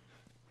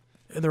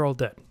 And they're all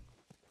dead.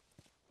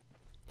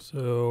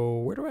 So,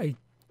 where do I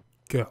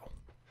go?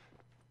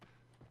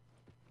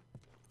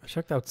 I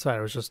checked outside.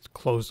 It was just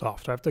closed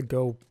off. Do I have to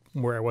go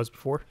where I was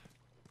before?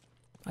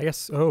 I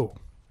guess... Oh.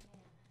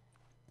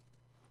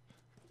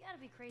 You gotta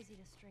be crazy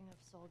to string up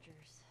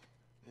soldiers.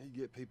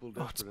 You get people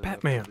Oh, it's desperate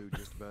enough Batman. to do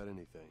just about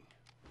anything.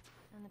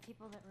 And the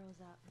people that rose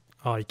up.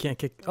 Oh, you can't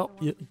kick... those are Oh, the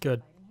ones yeah, we can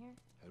good. fight in here?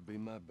 That'd be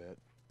my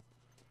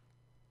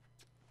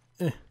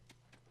bet.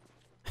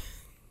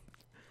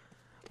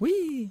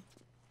 Whee!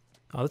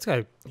 Oh, this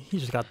guy, he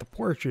just got the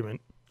poor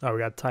treatment. Oh, we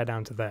got to tie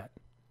down to that.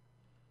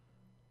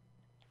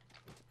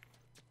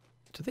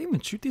 Did they even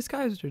shoot these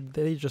guys, or did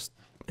they just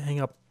hang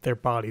up their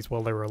bodies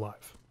while they were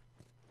alive?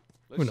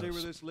 Let's see knows?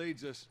 where this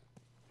leads us.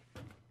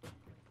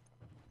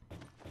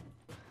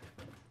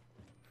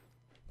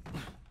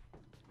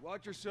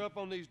 Watch yourself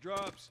on these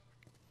drops.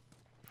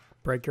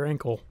 Break your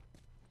ankle.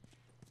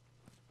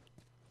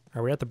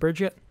 Are we at the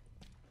bridge yet?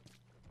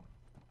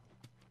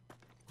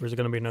 Or is it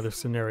going to be another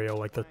scenario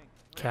like the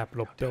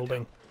Capitol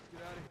building?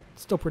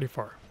 It's still pretty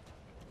far.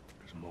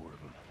 There's more of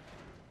them.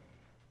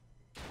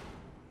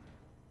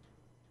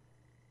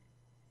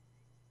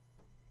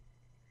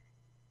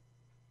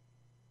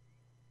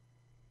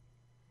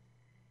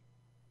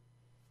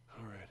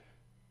 All right.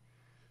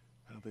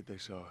 I don't think they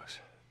saw us.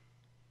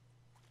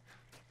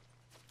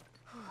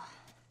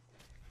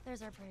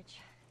 There's our bridge.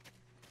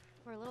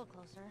 We're a little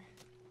closer.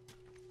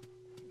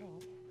 I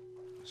think.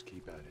 Let's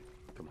keep at it.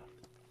 Come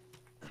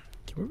on.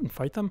 Can we even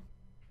fight them?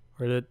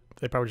 Or did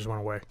they probably just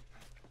went away?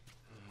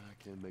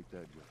 I can't make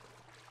that jump.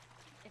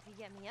 If you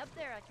get me up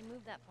there, I can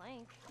move that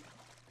plank.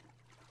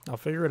 I'll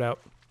figure it out.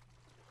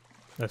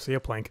 I see a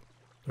plank.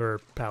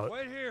 Or pallet.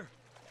 Wait here.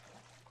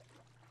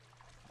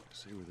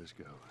 Let's see where this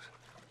goes.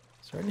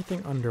 Is there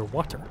anything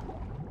underwater?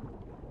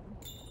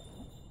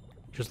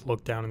 Just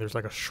look down and there's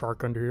like a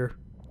shark under here.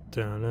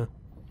 Dun-na,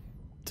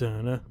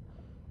 dun-na,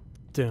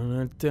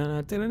 dun-na,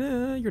 dun-na,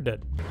 dun-na. You're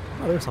dead.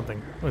 Oh, there's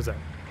something. What is that?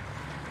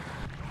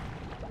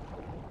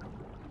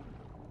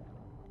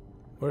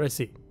 What did I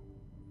see?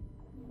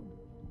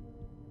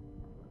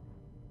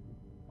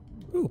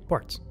 Ooh,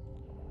 parts.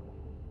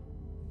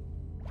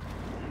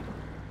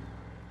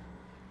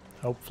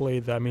 Hopefully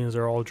that means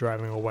they're all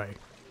driving away.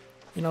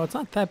 You know, it's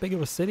not that big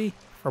of a city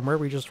from where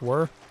we just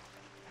were.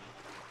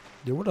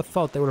 You would have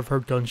thought they would have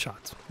heard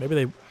gunshots. Maybe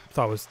they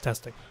thought it was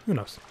testing. Who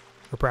knows?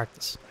 Or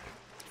practice.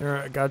 Here,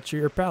 I got you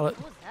your pallet.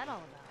 What was that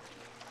all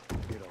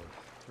about? Get on.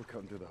 We're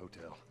coming to the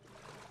hotel.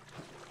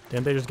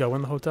 Didn't they just go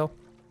in the hotel?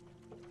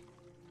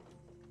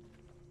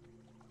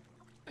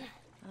 Okay.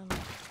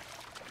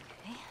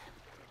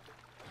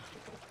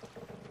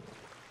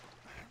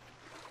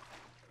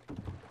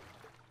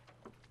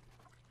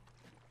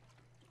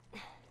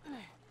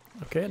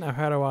 Okay, now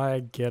how do I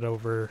get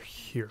over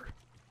here?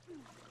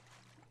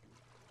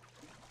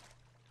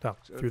 Oh,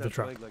 through the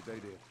truck. Like they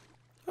did.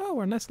 Oh,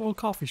 we're a nice little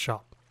coffee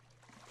shop.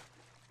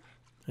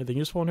 Anything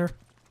useful in here?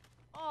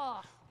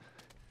 Oh,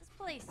 this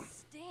place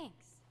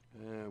stinks.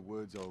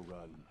 Woods all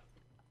rotten.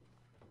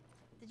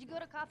 Did you go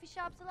to coffee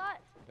shops a lot?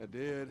 I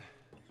did.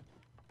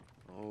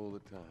 All the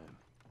time.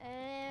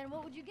 And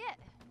what would you get?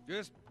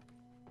 Just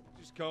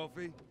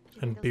coffee. Do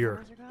you And think those beer.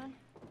 cameras are gone?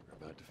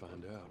 We're about to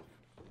find out.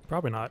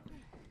 Probably not.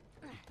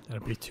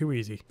 That'd be too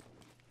easy.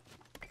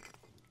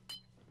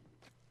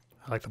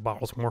 I like the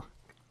bottles more.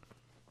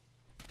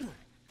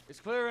 It's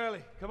clear,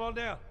 Ellie. Come on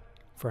down.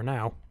 For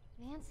now.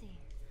 Nancy.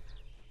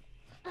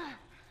 You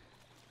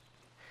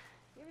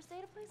ever stay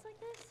at a place like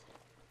this?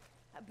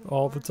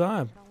 All the Before?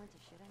 time. It all went to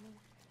shit, I mean.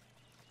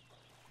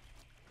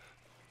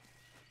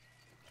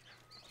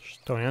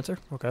 Don't answer?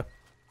 Okay.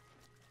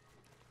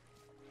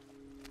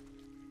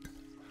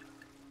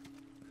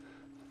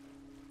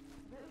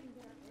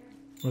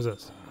 What's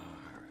this?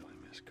 I really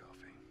miss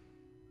coffee.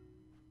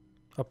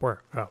 Up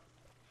where? Oh.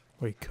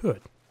 We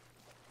could.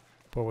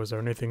 But was there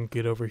anything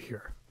good over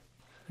here?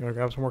 You wanna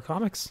grab some more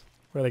comics?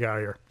 What do they got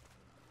here?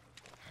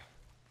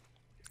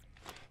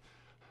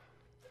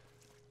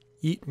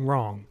 Eat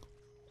wrong.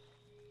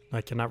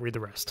 I cannot read the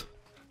rest.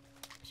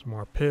 Some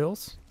more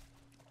pills.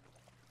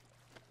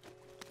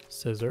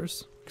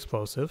 Scissors.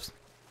 Explosives.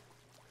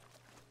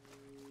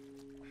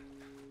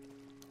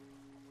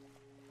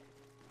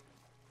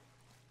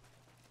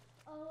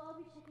 I'll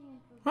be checking in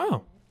for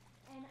Oh,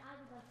 and I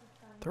would like to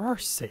sign. there are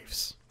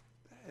safes.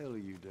 What the hell are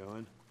you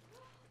doing?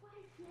 Why,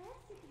 yes,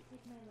 if you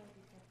take my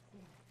luggage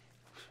upstairs.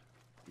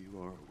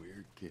 You are a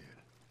weird kid.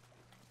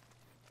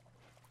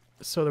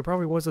 So there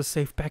probably was a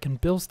safe back in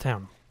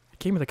Billstown. It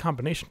came with a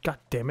combination. God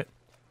damn it.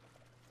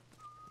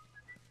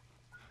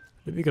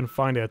 Maybe you can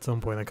find it at some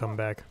point and come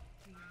back.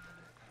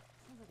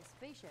 Sounds like a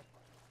spaceship.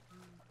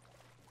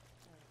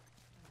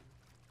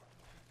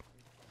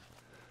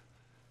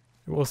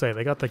 I will say,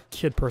 they got the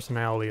kid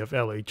personality of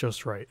Ellie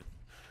just right.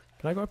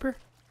 Can I go up here?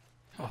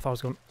 Oh, I thought I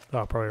was going...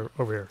 Oh, probably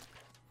over here.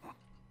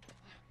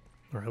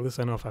 Or at least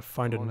I know if I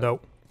find a Come on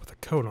note with a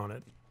code on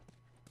it,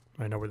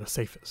 I know where the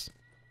safe is.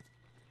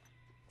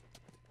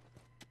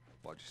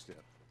 Watch your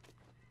step.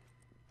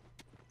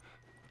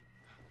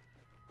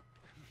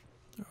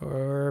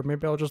 Or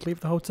maybe I'll just leave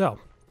the hotel.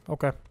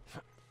 Okay.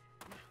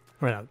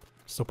 Right now,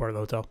 still part of the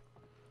hotel.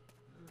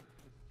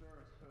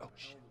 Oh,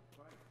 shit.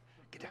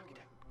 Get down, get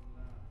down.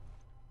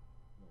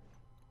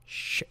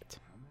 Shit.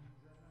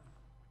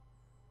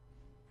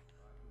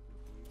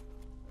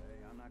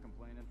 Hey, I'm not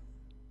complaining.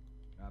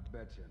 I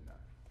bet you're not.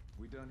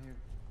 We done here?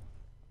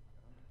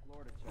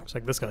 Looks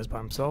like this guy's by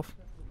himself.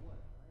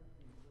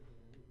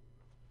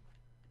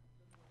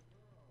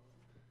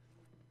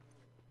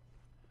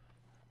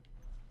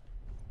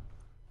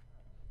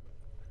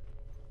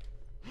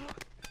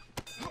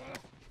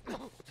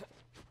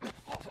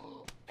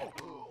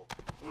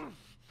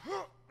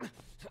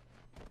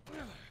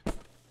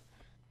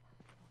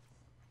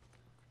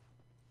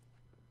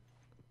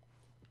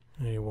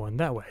 Anyone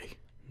that way?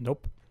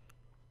 Nope.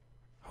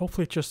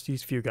 Hopefully it's just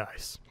these few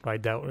guys. But I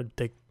doubt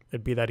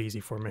it'd be that easy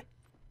for me.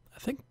 I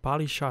think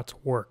body shots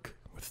work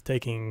with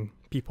taking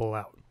people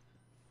out.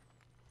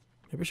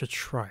 Maybe I should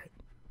try it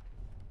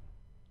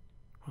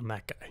on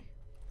that guy.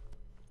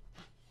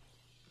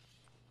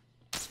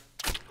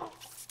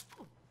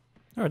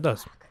 Oh, it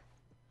does.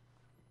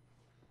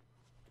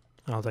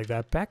 I'll take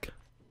that back.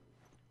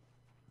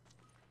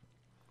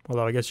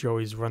 Although I guess you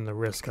always run the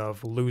risk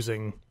of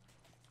losing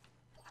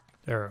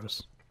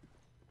arrows.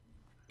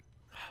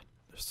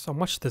 There's so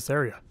much to this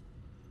area.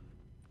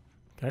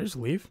 Can I just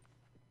leave?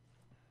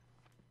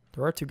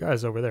 There are two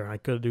guys over there, and I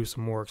could do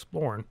some more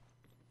exploring.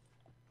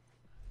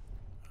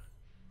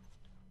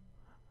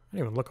 I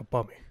didn't even look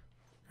above me.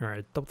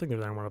 Alright, don't think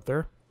there's anyone up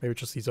there. Maybe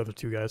it's just these other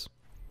two guys.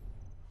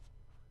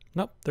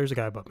 Nope, there's a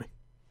guy above me.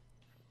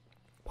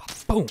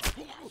 Boom!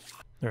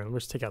 Alright,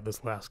 let's take out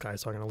this last guy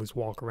so I can at least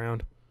walk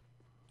around.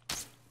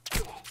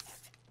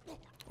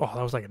 Oh,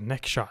 that was like a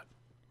neck shot.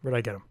 Where'd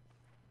I get him?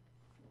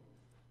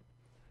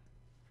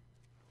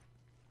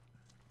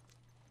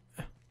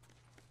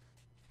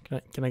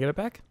 Can I get it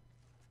back?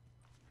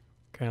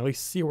 Can I at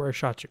least see where I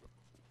shot you?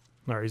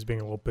 Alright, he's being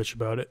a little bitch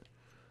about it.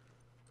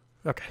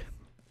 Okay.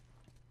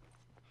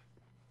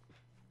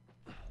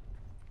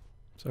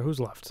 So who's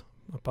left?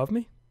 Above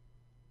me?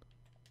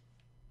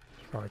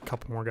 Probably a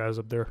couple more guys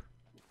up there.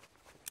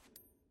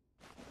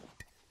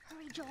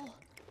 Hurry, Joel.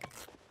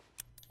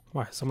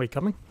 Why, somebody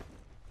coming?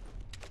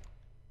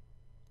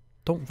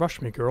 Don't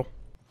rush me, girl.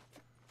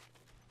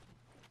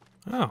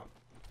 Oh.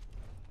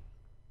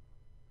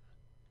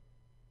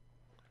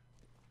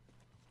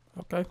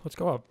 Okay, let's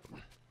go up.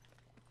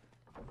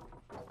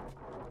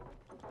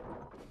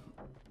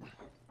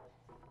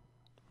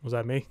 Was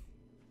that me?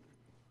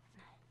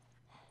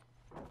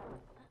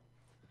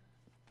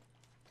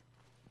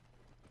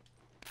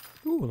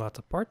 Ooh, lots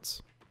of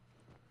parts.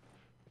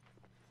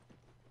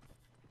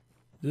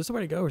 Is this the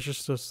way to go? It's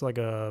just like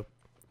a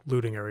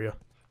looting area.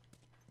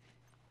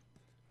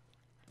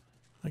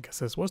 I guess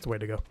this was the way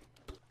to go.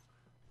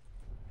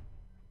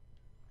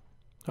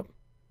 Oh,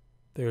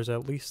 there's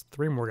at least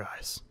 3 more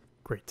guys.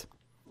 Great.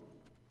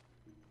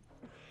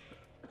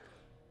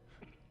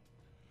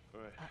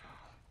 All right.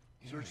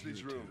 Search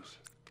these rooms.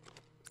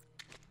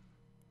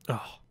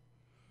 Oh.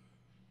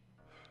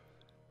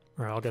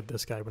 Alright, I'll get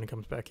this guy when he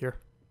comes back here.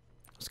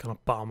 I was gonna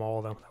bomb all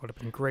of them. That would have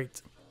been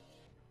great.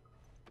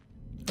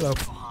 Hello.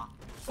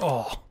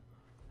 Oh.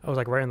 That was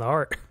like right in the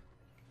heart.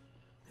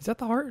 Is that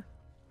the heart?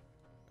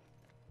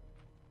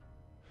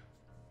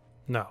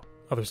 No.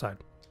 Other side.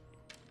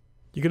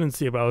 You couldn't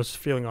see it, but I was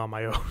feeling on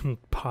my own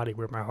body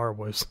where my heart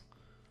was.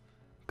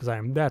 Because I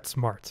am that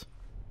smart.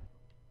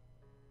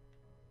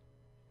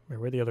 Wait,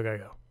 where'd the other guy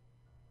go?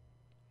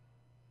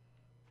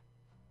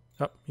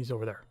 Oh, he's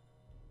over there.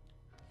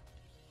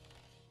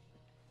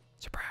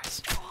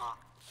 Surprise.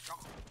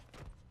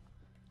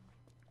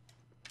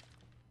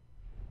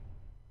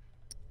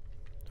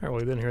 Alright, well,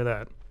 you didn't hear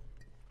that.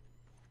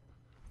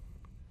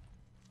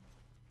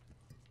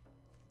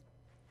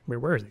 Wait,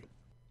 where is he?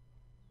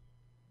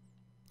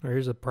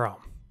 Here's the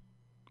problem.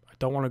 I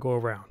don't want to go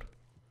around.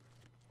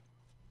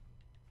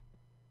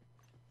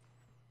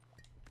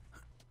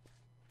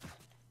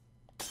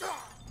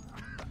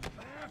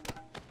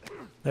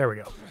 There we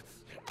go.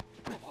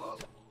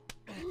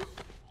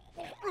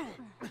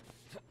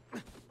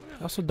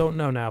 I also don't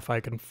know now if I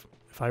can,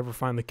 if I ever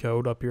find the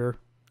code up here.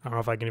 I don't know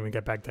if I can even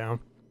get back down.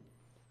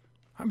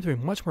 I'm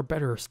doing much more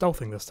better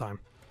stealthing this time.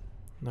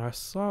 Now I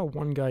saw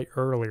one guy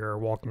earlier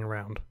walking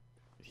around.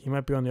 He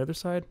might be on the other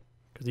side,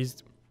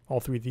 because all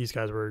 3 of these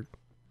guys were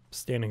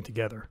standing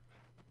together.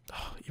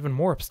 Oh, even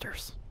more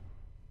upstairs.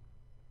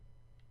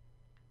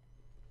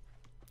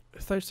 I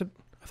thought you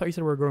said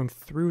we were going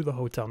through the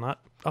hotel,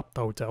 not up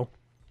the hotel.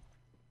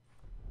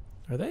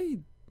 Are they?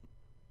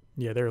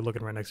 Yeah, they're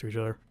looking right next to each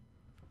other.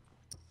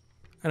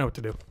 I know what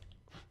to do.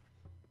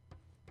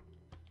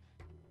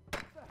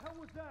 What the hell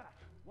was that?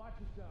 Watch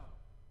yourself.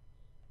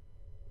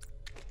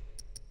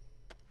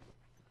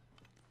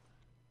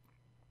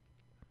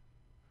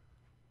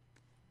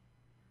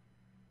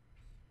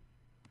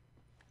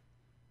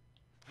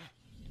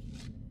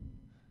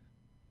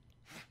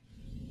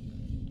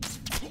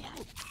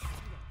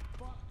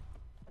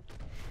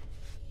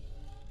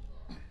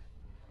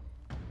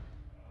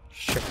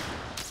 Shit.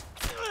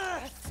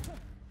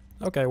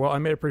 Okay, well, I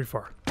made it pretty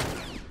far.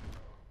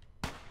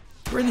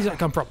 Where did these guys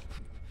come from?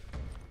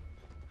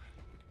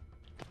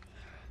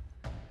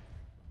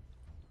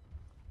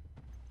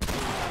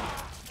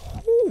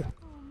 Ooh.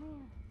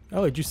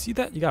 Oh, did you see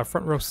that? You got a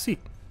front row seat.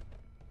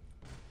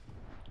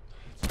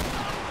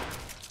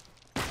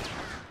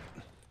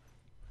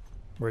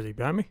 Where is he?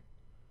 Behind me?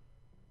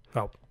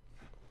 Oh.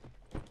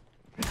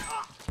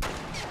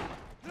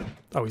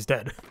 Oh, he's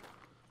dead.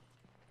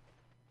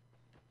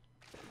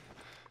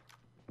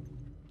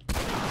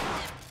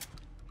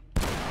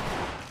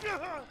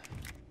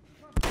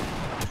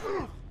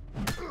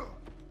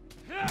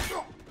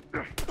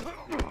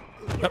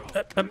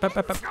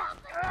 Up.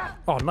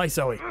 Oh, nice,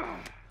 Ellie.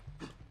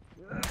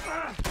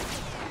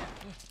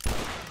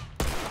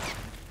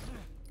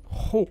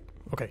 Oh,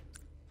 okay.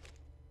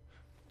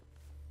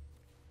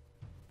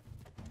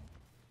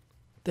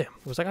 Damn,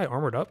 was that guy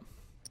armored up?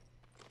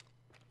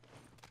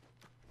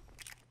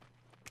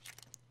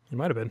 He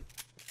might have been.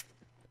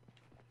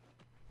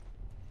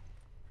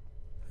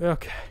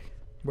 Okay.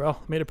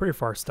 Well, made it pretty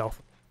far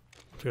stealth.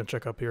 Just gonna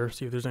check up here,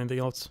 see if there's anything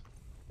else.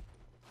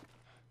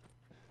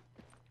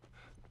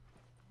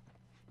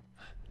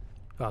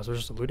 Oh, is there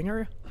just a looting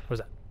area? What was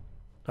that?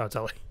 Oh, it's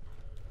Ellie.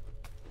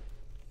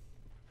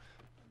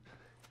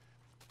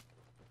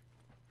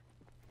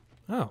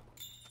 Oh.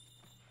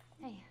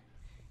 Hey,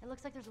 it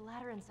looks like there's a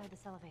ladder inside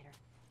this elevator.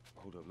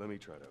 Hold up, let me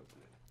try to open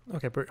it.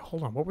 Okay, but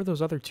hold on. What were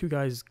those other two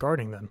guys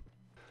guarding then?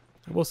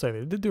 I will say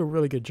they did do a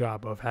really good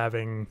job of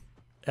having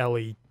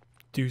Ellie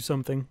do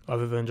something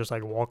other than just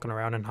like walking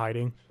around and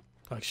hiding.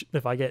 Like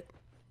if I get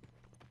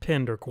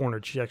pinned or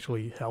cornered, she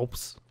actually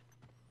helps.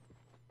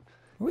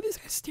 What were these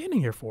guys standing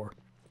here for?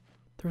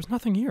 There was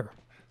nothing here.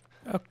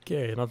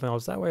 Okay, nothing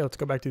else that way. Let's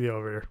go back to the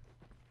elevator.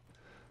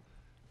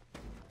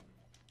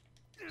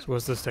 So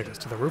what's this take us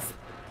to the roof?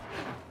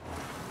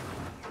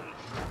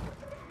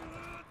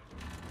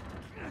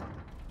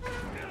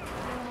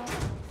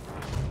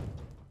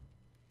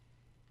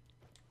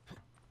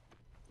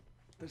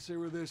 Let's see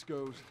where this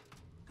goes.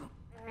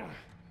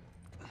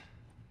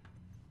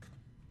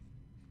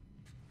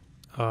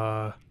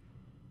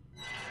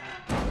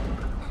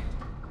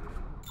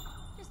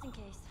 Just in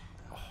case.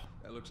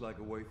 That looks like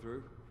a way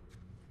through.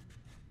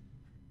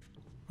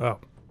 Oh,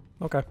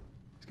 okay.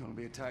 It's gonna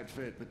be a tight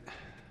fit, but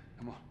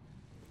come on.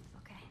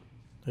 Okay.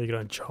 Are you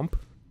gonna jump?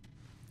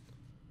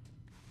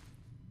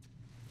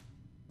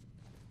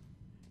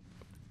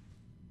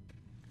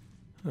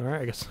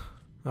 Alright, I guess.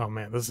 Oh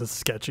man, this is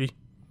sketchy.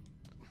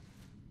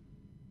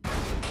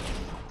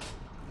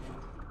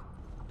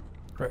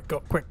 Alright,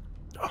 go, quick.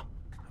 Oh.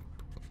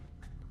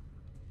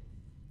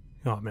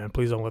 Oh man,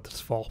 please don't let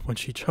this fall when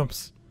she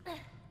jumps.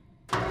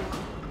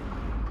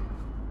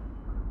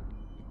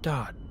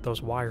 God,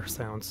 those wire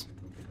sounds.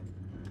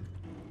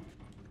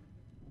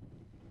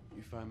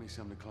 You find me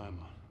something to climb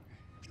on. Okay,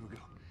 here we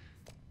go.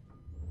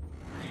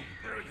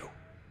 There we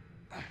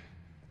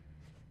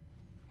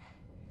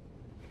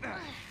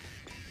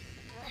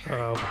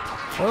go.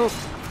 Oh.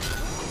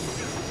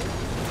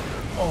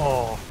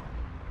 Oh.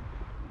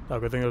 Oh,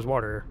 good thing there's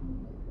water here.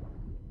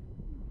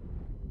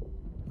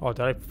 Oh,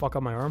 did I fuck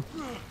up my arm?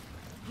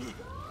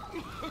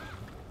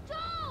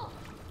 Joel!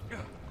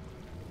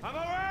 I'm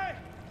alright!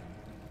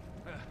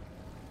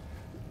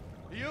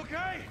 Are you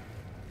okay?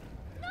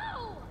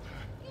 No!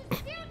 You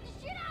scared the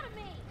shit out of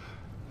me!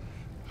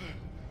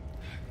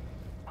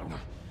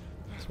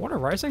 Is water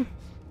rising?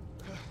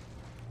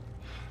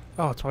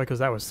 Oh, it's probably because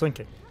that was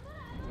sinking.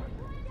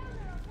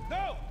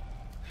 No!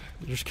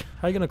 You're just,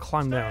 how are you gonna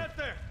climb Stay down? out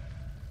there!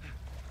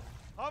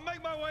 I'll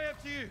make my way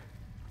up to you.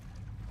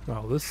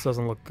 Oh, this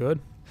doesn't look good.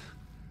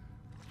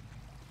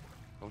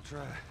 I'll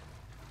try.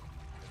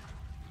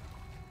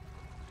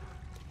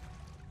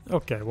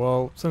 Okay,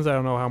 well, since I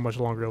don't know how much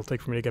longer it'll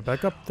take for me to get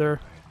back up there,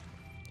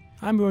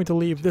 I'm going to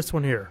leave this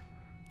one here.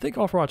 Thank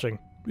you all for watching.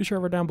 Be sure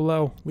over down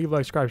below, leave a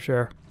like, subscribe,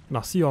 share, and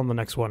I'll see you on the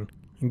next one,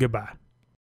 and goodbye.